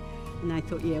Kigali, and they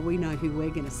thought, yeah, we know who we're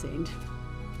going to send.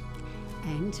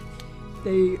 And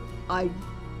I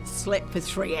slept for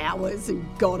 3 hours and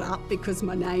got up because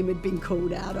my name had been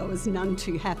called out. I was none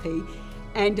too happy.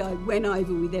 And I went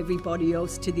over with everybody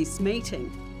else to this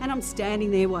meeting. And I'm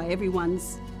standing there while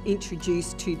everyone's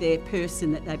introduced to their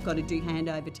person that they've got to do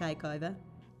handover, takeover.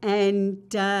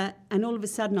 And all of a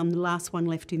sudden, I'm the last one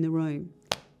left in the room.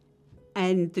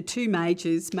 And the two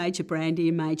majors, Major Brandy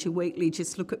and Major Wheatley,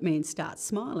 just look at me and start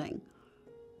smiling.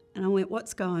 And I went,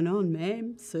 what's going on,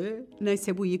 ma'am, sir? And they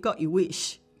said, well, you got your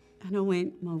wish. And I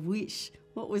went, my wish?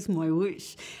 What was my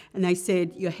wish? And they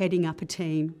said, you're heading up a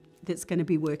team that's going to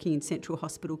be working in Central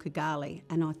Hospital Kigali.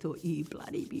 And I thought, you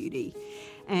bloody beauty.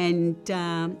 And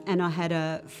I had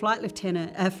a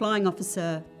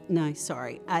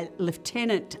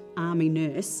Lieutenant Army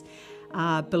nurse,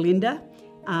 Belinda,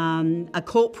 a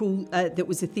corporal that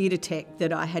was a theatre tech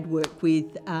that I had worked with,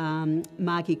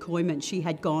 Margie Koyman. She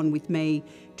had gone with me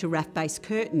to RAF Base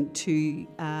Curtin to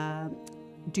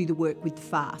do the work with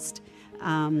FAST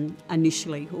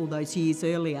initially, all those years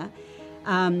earlier.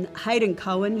 Hayden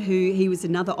Cohen, he was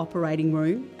another operating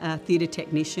room theatre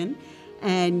technician,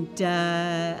 and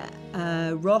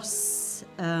Ross,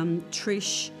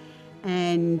 Trish,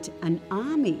 and an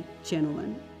army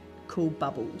gentleman called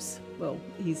Bubbles. Well,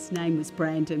 his name was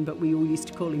Brandon, but we all used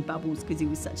to call him Bubbles because he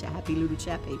was such a happy little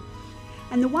chappy.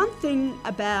 And the one thing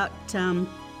about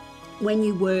when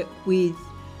you work with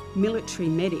military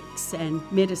medics and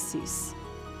medicists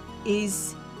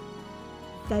is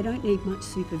they don't need much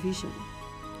supervision.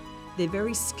 They're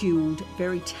very skilled,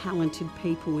 very talented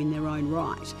people in their own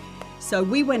right. So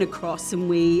we went across and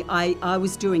I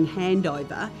was doing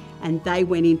handover, and they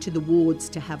went into the wards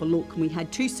to have a look. And we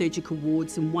had 2 surgical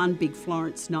wards and 1 big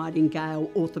Florence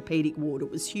Nightingale orthopaedic ward. It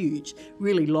was huge,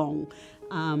 really long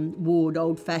ward,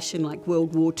 old-fashioned, like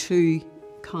World War II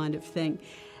kind of thing.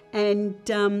 And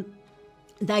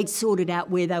they'd sorted out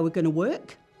where they were going to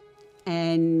work,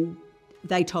 and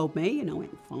they told me, and I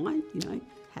went, fine,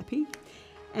 happy.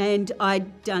 And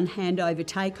I'd done handover,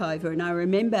 takeover, and I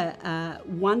remember a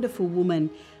wonderful woman,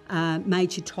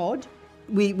 Major Todd.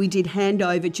 We did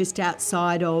handover just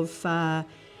outside of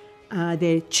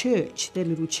their church, their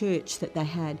little church that they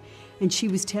had. And she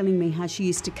was telling me how she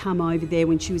used to come over there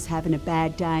when she was having a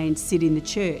bad day and sit in the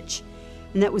church.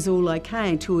 And that was all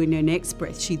okay until in her next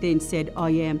breath she then said, oh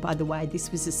yeah, and by the way,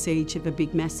 this was a siege of a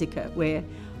big massacre where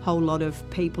a whole lot of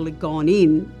people had gone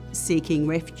in seeking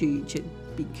refuge and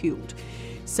been killed.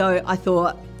 So I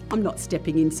thought, I'm not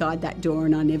stepping inside that door,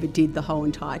 and I never did the whole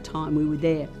entire time we were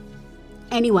there.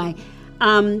 Anyway,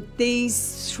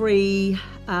 these 3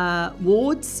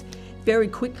 wards, very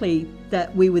quickly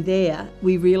that we were there,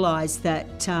 we realised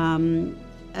that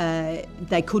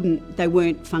they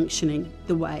weren't functioning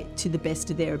to the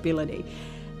best of their ability.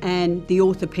 And the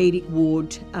orthopaedic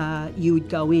ward, you would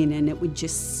go in and it would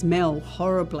just smell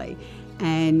horribly,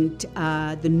 and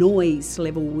the noise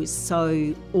level was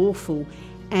so awful.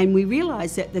 And we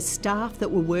realised that the staff that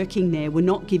were working there were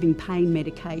not giving pain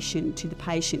medication to the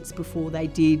patients before they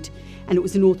did, and it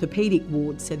was an orthopaedic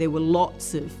ward, so there were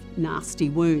lots of nasty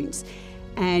wounds.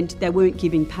 And they weren't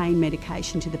giving pain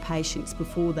medication to the patients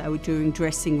before they were doing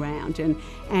dressing round, and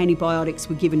antibiotics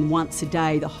were given once a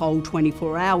day, the whole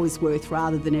 24 hours worth,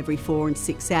 rather than every 4 and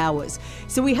 6 hours.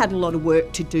 So we had a lot of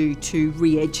work to do to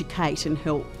re-educate and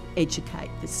help educate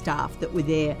the staff that were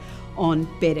there on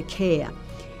better care.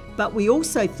 But we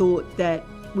also thought that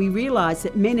we realised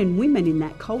that men and women in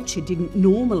that culture didn't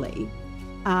normally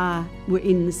were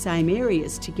in the same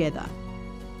areas together.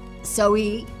 So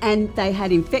they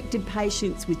had infected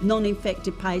patients with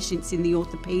non-infected patients in the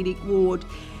orthopaedic ward,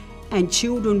 and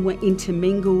children were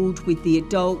intermingled with the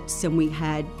adults, and we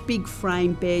had big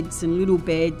frame beds and little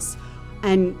beds,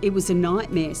 and it was a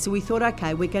nightmare. So we thought,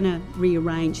 okay, we're going to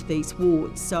rearrange these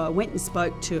wards. So I went and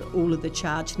spoke to all of the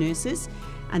charge nurses,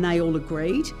 and they all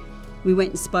agreed. We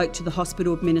went and spoke to the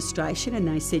hospital administration, and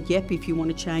they said, yep, if you want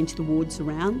to change the wards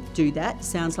around, do that.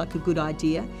 Sounds like a good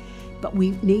idea. But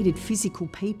we needed physical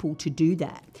people to do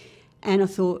that. And I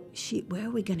thought, shit, where are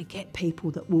we going to get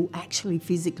people that will actually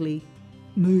physically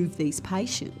move these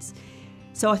patients?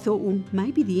 So I thought, well,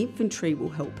 maybe the infantry will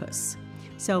help us.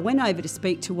 So I went over to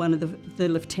speak to one of the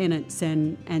lieutenants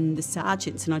and the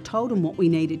sergeants, and I told them what we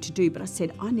needed to do. But I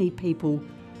said, I need people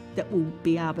that will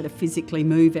be able to physically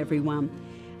move everyone.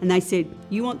 And they said,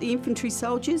 you want the infantry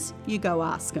soldiers? You go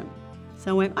ask them.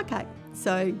 So I went, okay.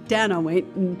 So down I went,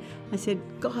 and I said,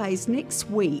 guys, next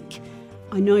week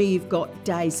I know you've got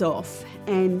days off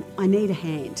and I need a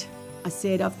hand. I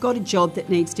said, I've got a job that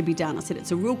needs to be done. I said,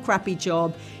 it's a real crappy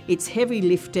job. It's heavy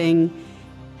lifting,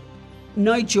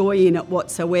 no joy in it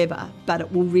whatsoever, but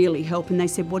it will really help. And they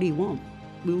said, what do you want?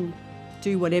 We'll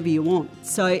do whatever you want.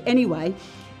 So anyway,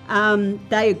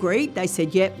 they agreed. They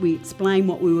said, yep, we explained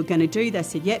what we were going to do. They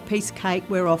said, yep, piece of cake,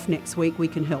 we're off next week, we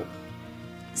can help.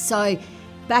 So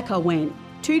back I went.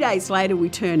 2 days later, we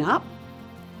turn up.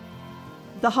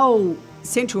 The whole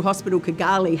Central Hospital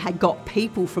Kigali had got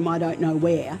people from I don't know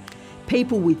where,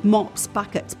 people with mops,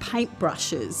 buckets,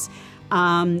 paintbrushes,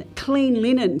 clean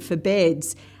linen for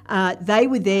beds. They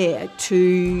were there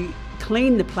to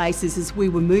clean the places as we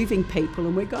were moving people,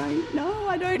 and we're going, no,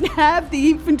 I don't have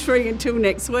the infantry until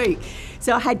next week.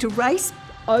 So I had to race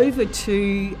over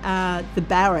to the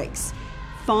barracks,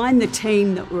 find the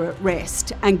team that were at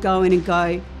rest and go in and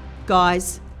go,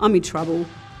 guys, I'm in trouble,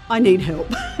 I need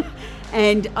help.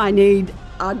 And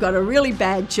I've got a really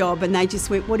bad job. And they just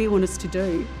went, what do you want us to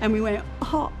do? And we went,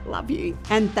 oh, love you.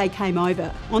 And they came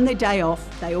over. On their day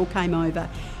off, they all came over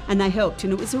and they helped.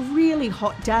 And it was a really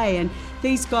hot day. And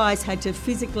these guys had to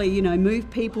physically, move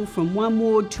people from one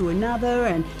ward to another.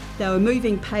 And they were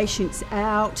moving patients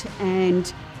out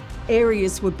and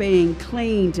areas were being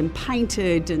cleaned and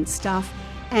painted and stuff.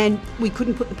 And we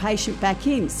couldn't put the patient back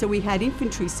in. So we had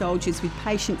infantry soldiers with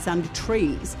patients under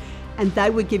trees, and they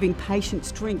were giving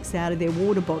patients drinks out of their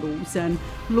water bottles and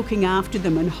looking after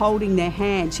them and holding their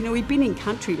hands. We'd been in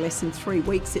country less than 3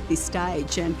 weeks at this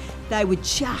stage, and they were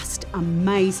just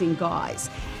amazing guys.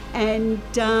 And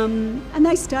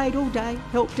they stayed all day,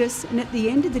 helped us, and at the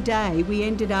end of the day, we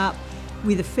ended up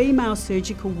with a female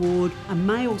surgical ward, a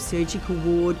male surgical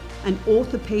ward, an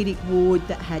orthopaedic ward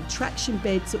that had traction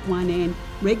beds at one end,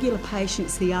 regular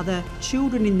patients the other,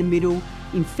 children in the middle,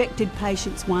 infected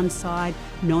patients one side,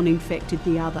 non-infected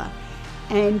the other.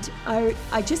 And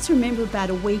I just remember about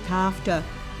a week after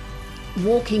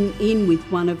walking in with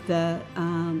one of the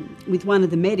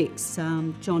medics,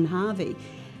 John Harvey,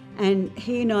 and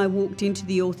he and I walked into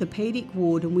the orthopaedic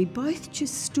ward, and we both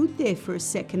just stood there for a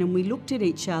second and we looked at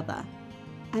each other.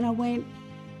 And I went,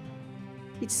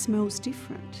 it smells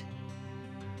different.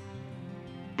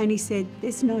 And he said,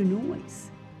 there's no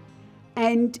noise.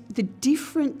 And the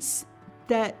difference,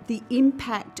 that the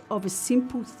impact of a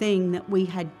simple thing that we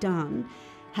had done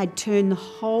had turned the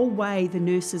whole way the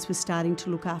nurses were starting to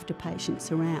look after patients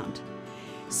around.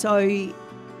 So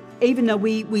even though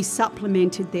we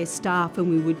supplemented their staff and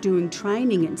we were doing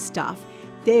training and stuff,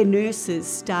 their nurses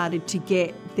started to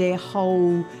get their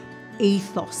whole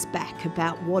ethos back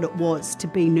about what it was to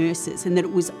be nurses, and that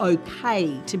it was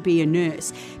okay to be a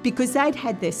nurse, because they'd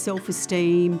had their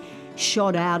self-esteem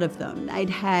shot out of them. They'd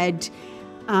had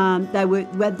they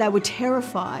were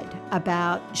terrified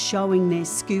about showing their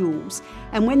skills,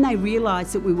 and when they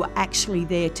realised that we were actually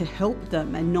there to help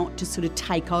them and not to sort of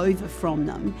take over from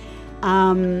them,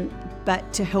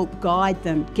 but to help guide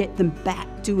them, get them back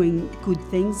doing good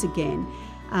things again,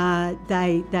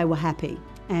 they were happy.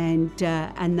 And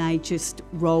they just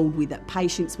rolled with it.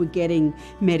 Patients were getting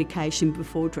medication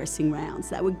before dressing rounds.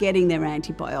 They were getting their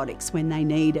antibiotics when they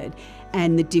needed,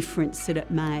 and the difference that it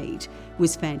made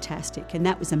was fantastic. And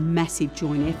that was a massive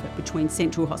joint effort between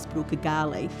Central Hospital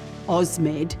Kigali,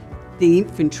 AusMed, the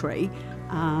infantry.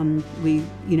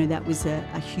 That was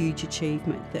a huge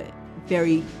achievement that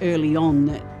very early on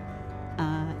that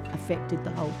affected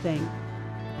the whole thing.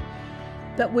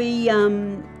 But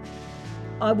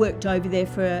I worked over there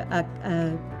for a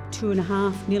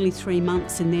 2.5, nearly 3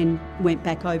 months, and then went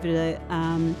back over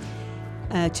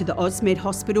to the AusMed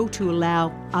hospital to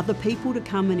allow other people to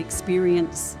come and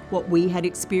experience what we had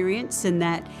experienced, and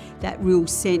that real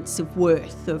sense of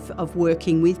worth of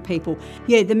working with people.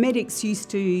 Yeah, the medics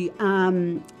used to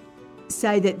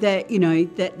say that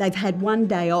that they've had one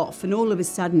day off, and all of a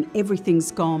sudden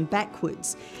everything's gone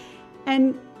backwards.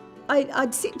 And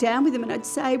I'd sit down with them and I'd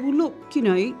say, well, look,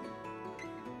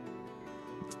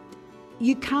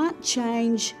 you can't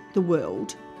change the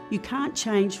world, you can't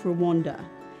change Rwanda,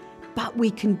 but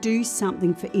we can do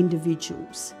something for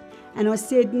individuals. And I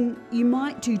said, you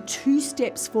might do 2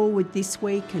 steps forward this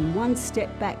week and 1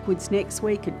 step backwards next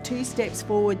week and 2 steps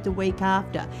forward the week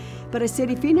after. But I said,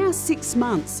 if in our 6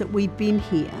 months that we've been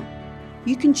here,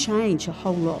 you can change a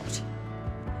whole lot.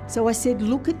 So I said,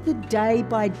 look at the day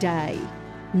by day,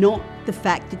 not the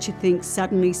fact that you think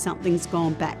suddenly something's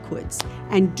gone backwards,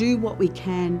 and do what we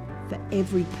can for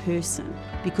every person,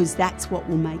 because that's what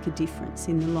will make a difference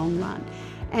in the long run.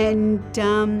 And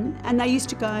they used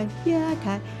to go, yeah,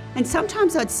 okay. And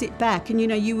sometimes I'd sit back and,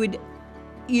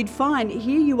 you'd find,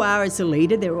 here you are as a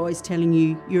leader, they're always telling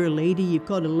you you're a leader, you've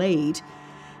got to lead.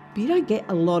 But you don't get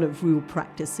a lot of real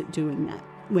practice at doing that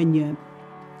when you're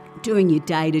doing your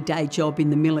day-to-day job in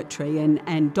the military,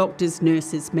 and doctors,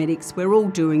 nurses, medics, we're all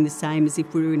doing the same as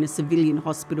if we were in a civilian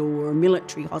hospital or a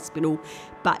military hospital,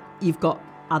 but you've got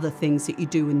other things that you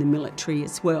do in the military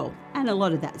as well. And a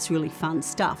lot of that's really fun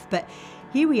stuff. But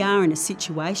here we are in a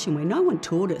situation where no one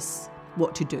taught us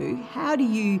what to do. How do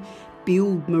you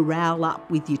build morale up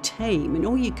with your team? And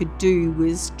all you could do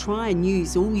was try and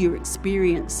use all your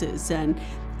experiences and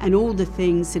all the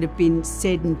things that have been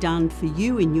said and done for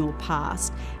you in your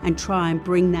past, and try and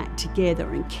bring that together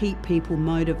and keep people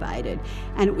motivated.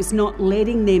 And it was not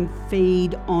letting them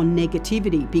feed on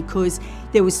negativity, because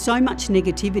there was so much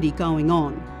negativity going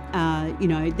on,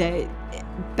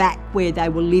 back where they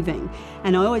were living.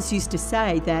 And I always used to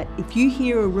say that if you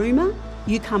hear a rumour,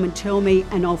 you come and tell me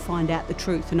and I'll find out the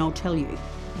truth, and I'll tell you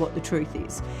what the truth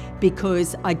is,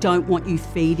 because I don't want you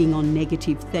feeding on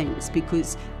negative things,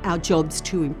 because our job's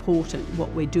too important, what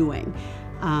we're doing,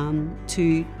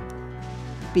 to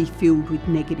be filled with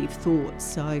negative thoughts.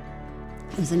 So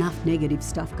there's enough negative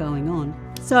stuff going on.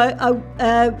 So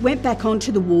I went back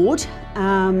onto the ward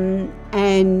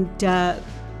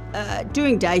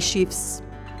doing day shifts,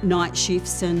 night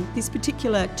shifts, and this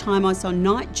particular time I was on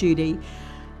night duty,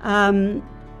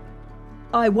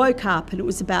 I woke up and it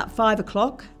was about 5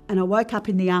 o'clock, and I woke up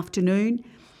in the afternoon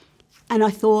and I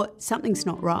thought something's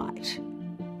not right.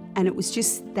 And it was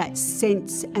just that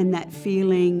sense and that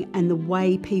feeling and the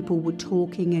way people were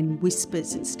talking and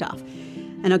whispers and stuff.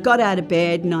 And I got out of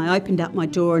bed and I opened up my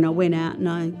door and I went out and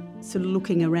I sort of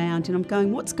looking around and I'm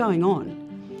going, what's going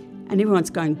on? And everyone's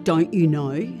going, don't you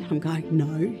know? I'm going,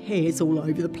 no, hair's all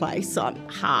over the place. I'm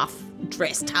half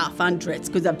dressed, half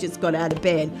undressed because I've just got out of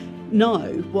bed. No,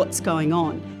 what's going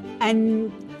on?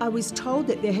 And I was told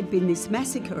that there had been this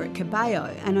massacre at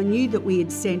Caballo, and I knew that we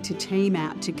had sent a team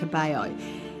out to Caballo.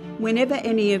 Whenever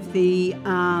any of the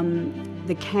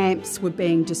camps were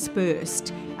being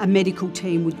dispersed, a medical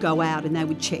team would go out and they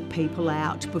would check people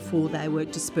out before they were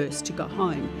dispersed to go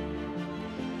home.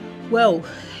 Well,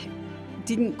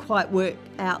 didn't quite work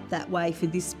out that way for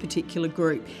this particular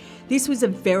group. This was a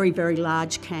very, very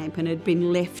large camp and had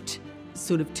been left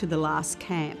sort of to the last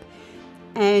camp.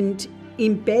 And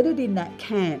embedded in that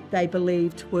camp, they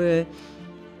believed, were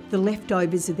the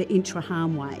leftovers of the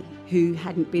intra-harmway who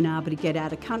hadn't been able to get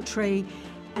out of country,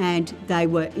 and they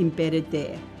were embedded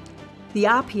there. The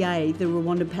RPA, the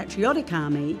Rwandan Patriotic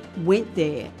Army, went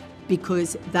there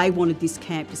because they wanted this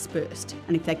camp dispersed,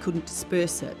 and if they couldn't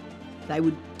disperse it, they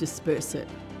would disperse it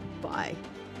by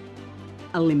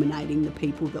eliminating the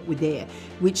people that were there,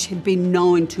 which had been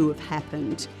known to have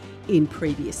happened in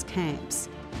previous camps.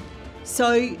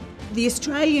 So the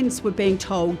Australians were being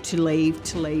told to leave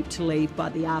by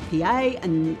the RPA,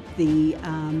 and the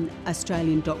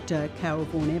Australian doctor, Carol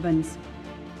Vaughan Evans,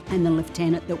 and the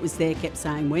lieutenant that was there kept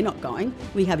saying, we're not going,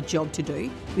 we have a job to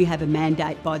do, we have a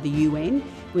mandate by the UN,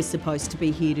 we're supposed to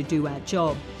be here to do our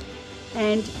job.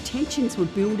 And tensions were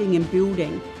building and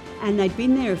building, and they'd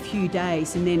been there a few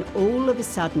days, and then all of a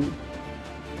sudden,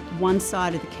 one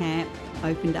side of the camp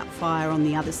opened up fire on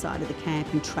the other side of the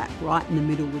camp and trapped right in the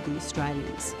middle with the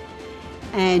Australians.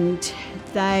 And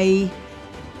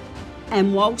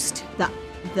whilst the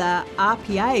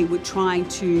RPA were trying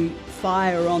to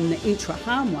fire on the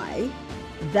intra-harmway,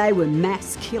 they were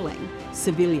mass killing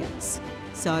civilians.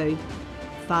 So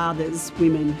fathers,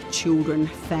 women, children,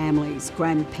 families,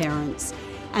 grandparents,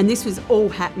 and this was all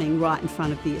happening right in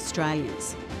front of the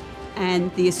Australians.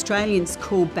 And the Australians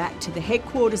called back to the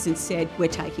headquarters and said, we're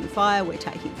taking fire, we're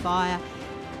taking fire.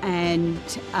 And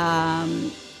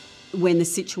when the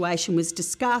situation was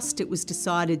discussed, it was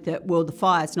decided that, well, the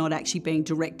fire's not actually being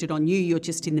directed on you, you're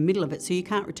just in the middle of it, so you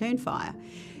can't return fire.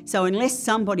 So unless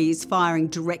somebody is firing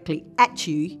directly at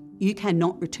you, you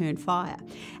cannot return fire.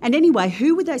 And anyway,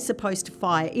 who were they supposed to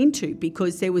fire into?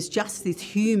 Because there was just this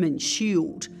human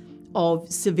shield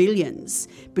of civilians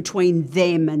between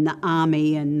them and the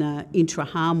army and the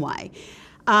intra-harmway.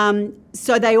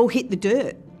 So they all hit the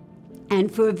dirt.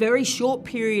 And for a very short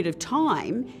period of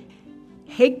time,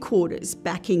 headquarters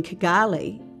back in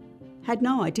Kigali had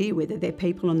no idea whether their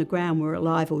people on the ground were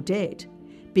alive or dead,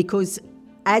 because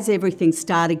as everything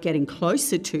started getting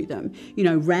closer to them,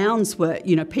 rounds were,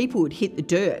 people would hit the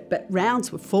dirt, but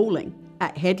rounds were falling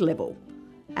at head level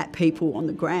at people on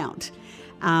the ground.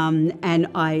 And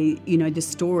the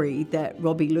story that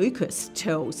Robbie Lucas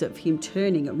tells of him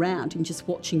turning around and just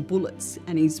watching bullets,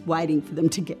 and he's waiting for them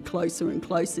to get closer and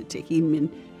closer to him, and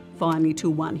finally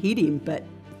till one hit him, but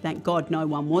thank God no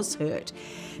one was hurt.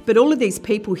 But all of these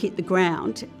people hit the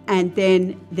ground, and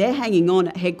then they're hanging on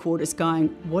at headquarters going,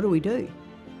 what do we do?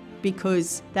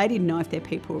 because they didn't know if their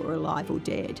people were alive or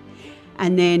dead.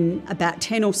 And then about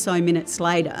 10 or so minutes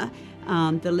later,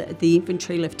 the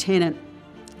infantry lieutenant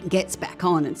gets back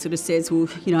on and sort of says, well,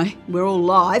 you know, we're all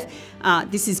live.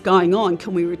 This is going on.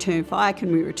 Can we return fire?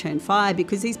 Can we return fire?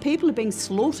 Because these people are being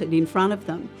slaughtered in front of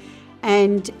them.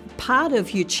 And part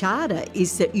of your charter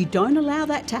is that you don't allow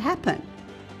that to happen.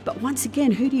 But once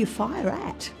again, who do you fire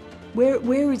at?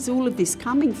 Where is all of this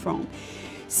coming from?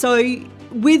 So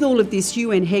with all of this,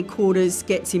 UN headquarters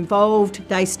gets involved.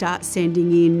 They start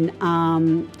sending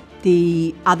in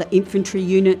the other infantry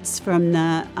units from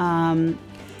the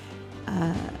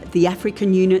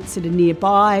African units that are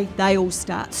nearby. They all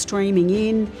start streaming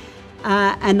in,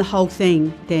 and the whole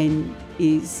thing then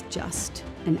is just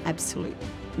an absolute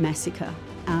massacre.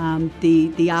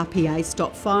 The RPA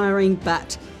stop firing,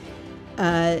 but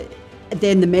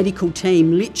then the medical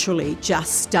team literally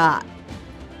just start,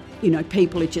 you know,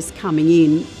 people are just coming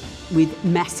in with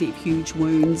massive, huge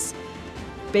wounds,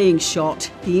 being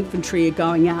shot. The infantry are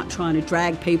going out trying to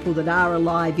drag people that are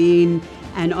alive in,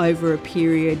 and over a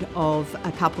period of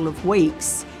a couple of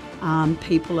weeks,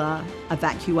 people are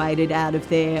evacuated out of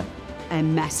there,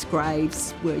 and mass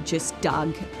graves were just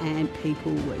dug and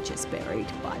people were just buried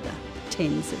by the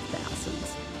tens of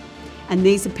thousands. And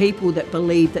these are people that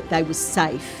believed that they were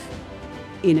safe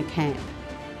in a camp.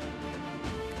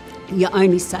 You're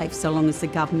only safe so long as the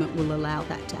government will allow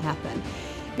that to happen.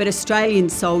 But Australian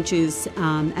soldiers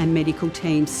and medical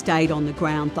teams stayed on the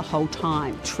ground the whole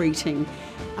time, treating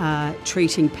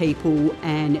people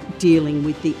and dealing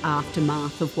with the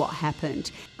aftermath of what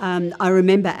happened. I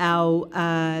remember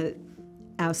our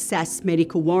SAS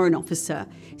medical warrant officer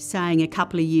saying a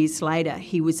couple of years later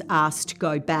he was asked to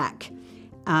go back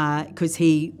because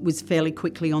he was fairly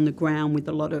quickly on the ground with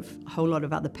a whole lot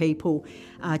of other people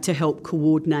to help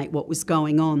coordinate what was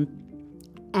going on.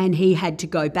 And he had to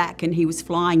go back, and he was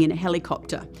flying in a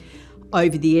helicopter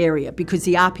over the area because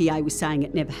the RPA was saying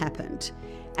it never happened.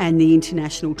 And the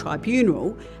International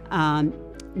Tribunal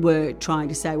were trying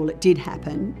to say, well, it did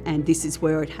happen and this is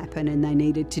where it happened, and they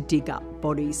needed to dig up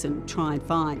bodies and try and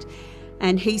find.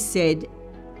 And he said,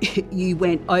 you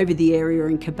went over the area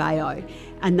in Caballo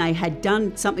and they had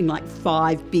done something like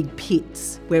 5 big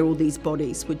pits where all these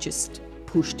bodies were just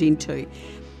pushed into.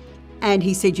 And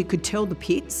he said you could tell the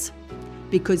pits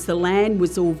because the land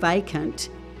was all vacant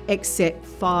except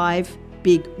 5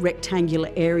 big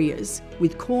rectangular areas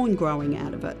with corn growing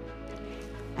out of it.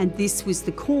 And this was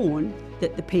the corn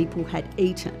that the people had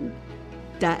eaten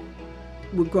that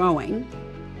were growing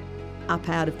up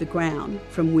out of the ground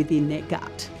from within their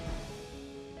gut.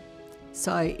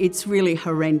 So it's really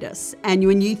horrendous. And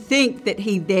when you think that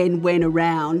he then went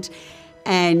around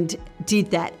and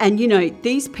did that, and you know,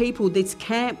 these people, this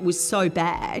camp was so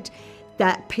bad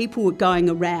that people were going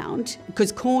around,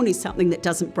 because corn is something that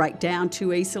doesn't break down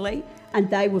too easily, and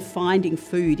they were finding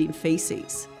food in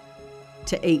feces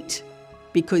to eat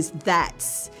because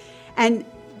and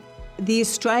the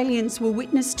Australians were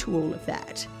witness to all of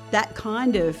that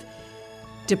kind of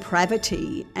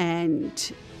depravity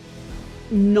and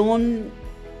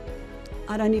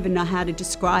I don't even know how to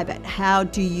describe it. How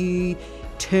do you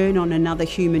turn on another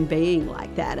human being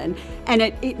like that? And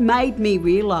it made me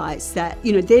realise that,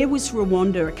 you know, there was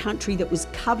Rwanda, a country that was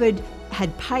covered,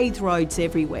 had paved roads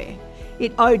everywhere.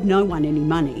 It owed no one any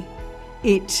money.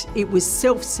 It was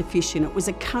self-sufficient. It was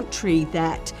a country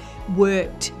that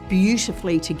worked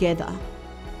beautifully together,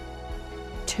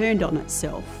 turned on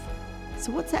itself.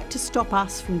 So what's that to stop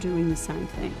us from doing the same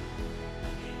thing?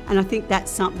 And I think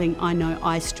that's something I know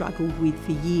I struggled with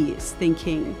for years,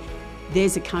 thinking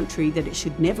there's a country that it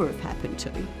should never have happened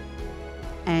to,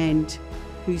 and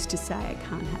who's to say it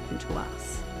can't happen to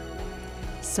us?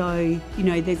 So, you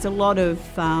know, there's a lot of,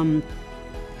 and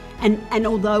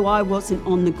although I wasn't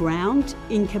on the ground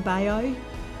in Caballo,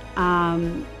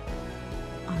 I'm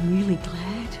really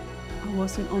glad I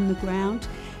wasn't on the ground.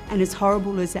 And as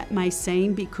horrible as that may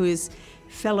seem, because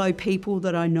fellow people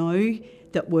that I know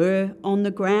that were on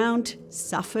the ground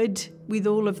suffered with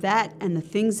all of that and the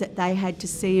things that they had to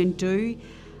see and do.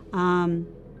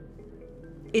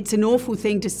 It's an awful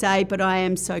thing to say, but I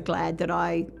am so glad that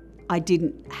I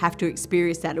didn't have to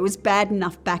experience that. It was bad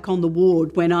enough back on the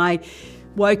ward when I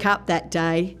woke up that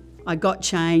day, I got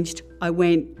changed, I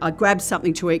grabbed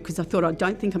something to eat because I thought, I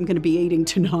don't think I'm going to be eating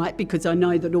tonight, because I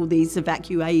know that all these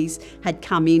evacuees had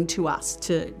come in to us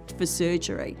for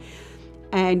surgery.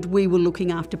 And we were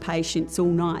looking after patients all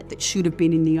night that should have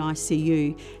been in the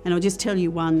ICU. And I'll just tell you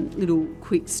one little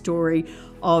quick story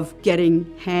of getting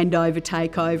handover,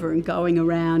 takeover and going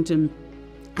around and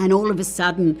all of a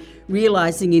sudden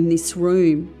realising in this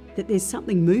room that there's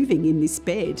something moving in this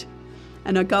bed.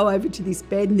 And I go over to this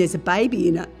bed and there's a baby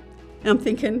in it. And I'm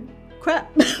thinking,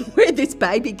 crap, where'd this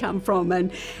baby come from?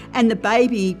 And the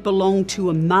baby belonged to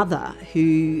a mother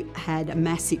who had a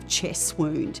massive chest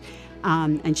wound,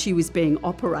 and she was being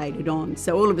operated on.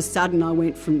 So all of a sudden I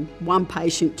went from one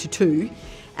patient to two,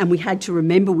 and we had to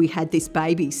remember we had this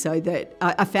baby, so that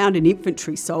I found an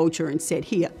infantry soldier and said,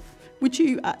 here, would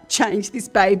you change this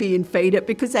baby and feed it?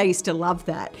 Because they used to love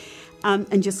that.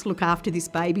 And just look after this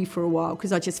baby for a while,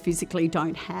 because I just physically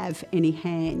don't have any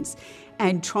hands.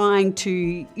 And trying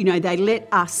to, they let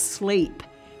us sleep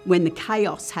when the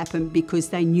chaos happened, because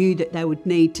they knew that they would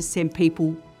need to send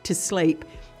people to sleep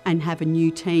and have a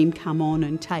new team come on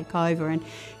and take over. And,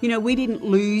 we didn't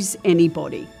lose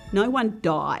anybody. No one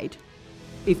died.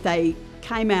 If they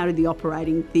came out of the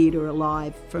operating theatre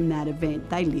alive from that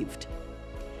event, they lived.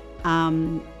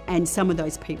 And some of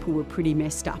those people were pretty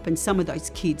messed up, and some of those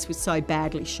kids were so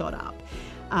badly shot up.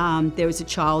 There was a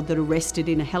child that arrested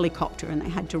in a helicopter, and they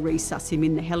had to resus him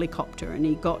in the helicopter, and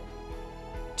he got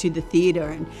to the theatre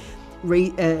and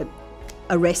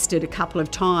arrested a couple of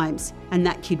times, and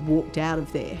that kid walked out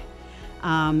of there.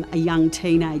 A young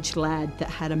teenage lad that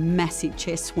had a massive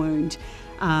chest wound,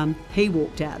 he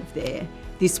walked out of there.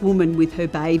 This woman with her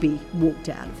baby walked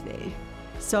out of there.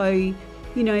 So,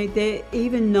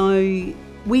 even though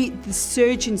the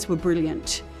surgeons were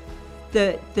brilliant,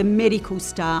 the medical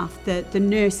staff, the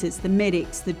nurses, the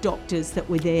medics, the doctors that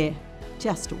were there,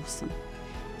 just awesome.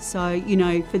 So,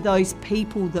 for those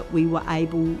people that we were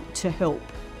able to help,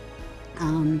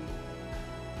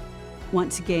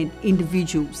 once again,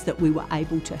 individuals that we were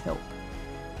able to help,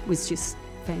 was just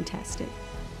fantastic.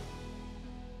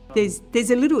 There's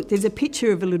a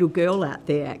picture of a little girl out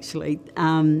there actually,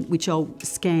 which I'll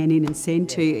scan in and send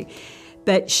to you.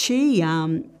 But she,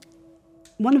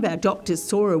 one of our doctors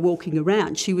saw her walking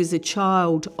around. She was a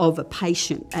child of a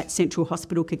patient at Central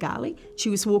Hospital Kigali. She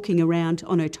was walking around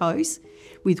on her toes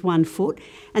with one foot.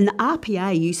 And the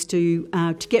RPA used to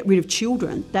get rid of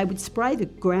children, they would spray the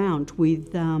ground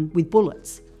with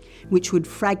bullets, which would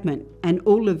fragment, and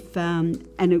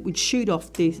and it would shoot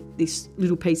off these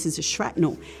little pieces of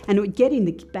shrapnel, and it would get in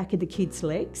the back of the kids'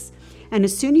 legs. And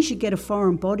as soon as you get a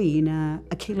foreign body in an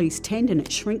Achilles tendon,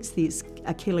 it shrinks the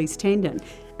Achilles tendon,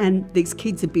 and these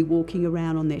kids would be walking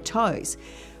around on their toes.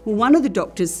 Well, one of the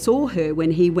doctors saw her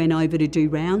when he went over to do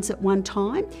rounds at one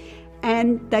time,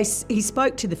 and he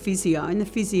spoke to the physio, and the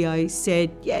physio said,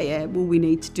 yeah, well,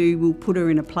 we'll put her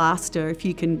in a plaster if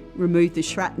you can remove the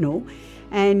shrapnel.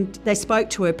 And they spoke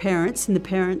to her parents, and the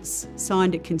parents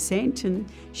signed a consent, and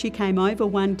she came over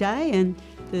one day, and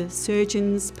the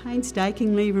surgeons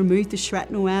painstakingly removed the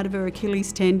shrapnel out of her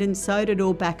Achilles tendon, sewed it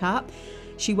all back up.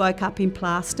 She woke up in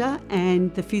plaster,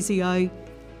 and the physio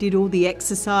did all the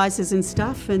exercises and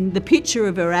stuff, and the picture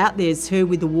of her out there is her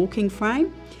with the walking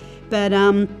frame. But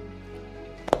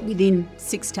within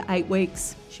 6 to 8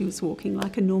 weeks, she was walking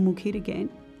like a normal kid again,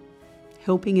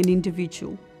 helping an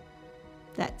individual.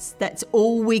 That's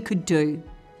all we could do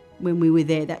when we were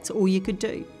there. That's all you could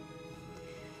do.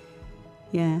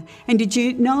 Yeah. And did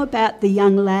you know about the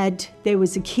young lad? There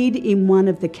was a kid in one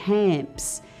of the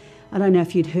camps. I don't know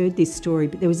if you'd heard this story,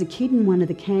 but there was a kid in one of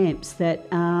the camps that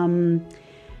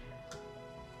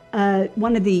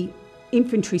one of the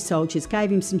infantry soldiers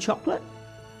gave him some chocolate,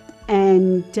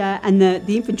 and the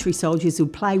infantry soldiers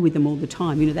would play with them all the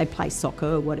time. They play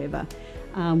soccer or whatever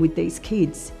with these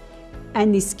kids.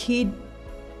 And this kid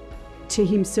to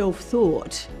himself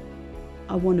thought,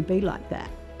 I want to be like that.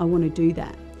 I want to do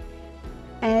that.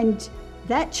 And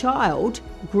that child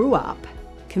grew up,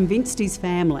 convinced his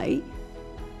family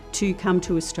to come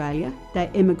to Australia. They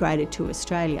emigrated to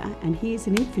Australia, and he is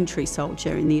an infantry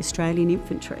soldier in the Australian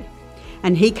infantry.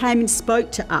 And he came and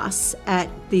spoke to us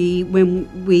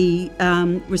when we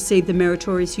received the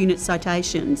meritorious unit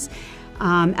citations,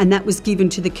 and that was given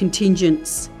to the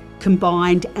contingents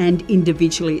combined and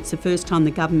individually. It's the first time the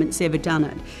government's ever done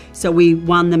it. So we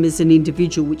won them as an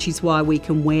individual, which is why we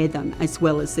can wear them as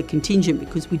well as the contingent,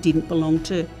 because we didn't belong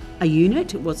to a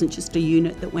unit. It wasn't just a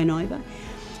unit that went over.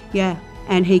 Yeah,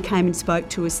 and he came and spoke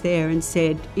to us there and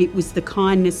said it was the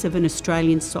kindness of an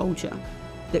Australian soldier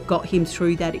that got him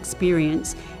through that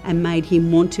experience and made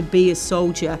him want to be a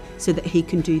soldier so that he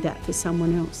can do that for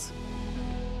someone else.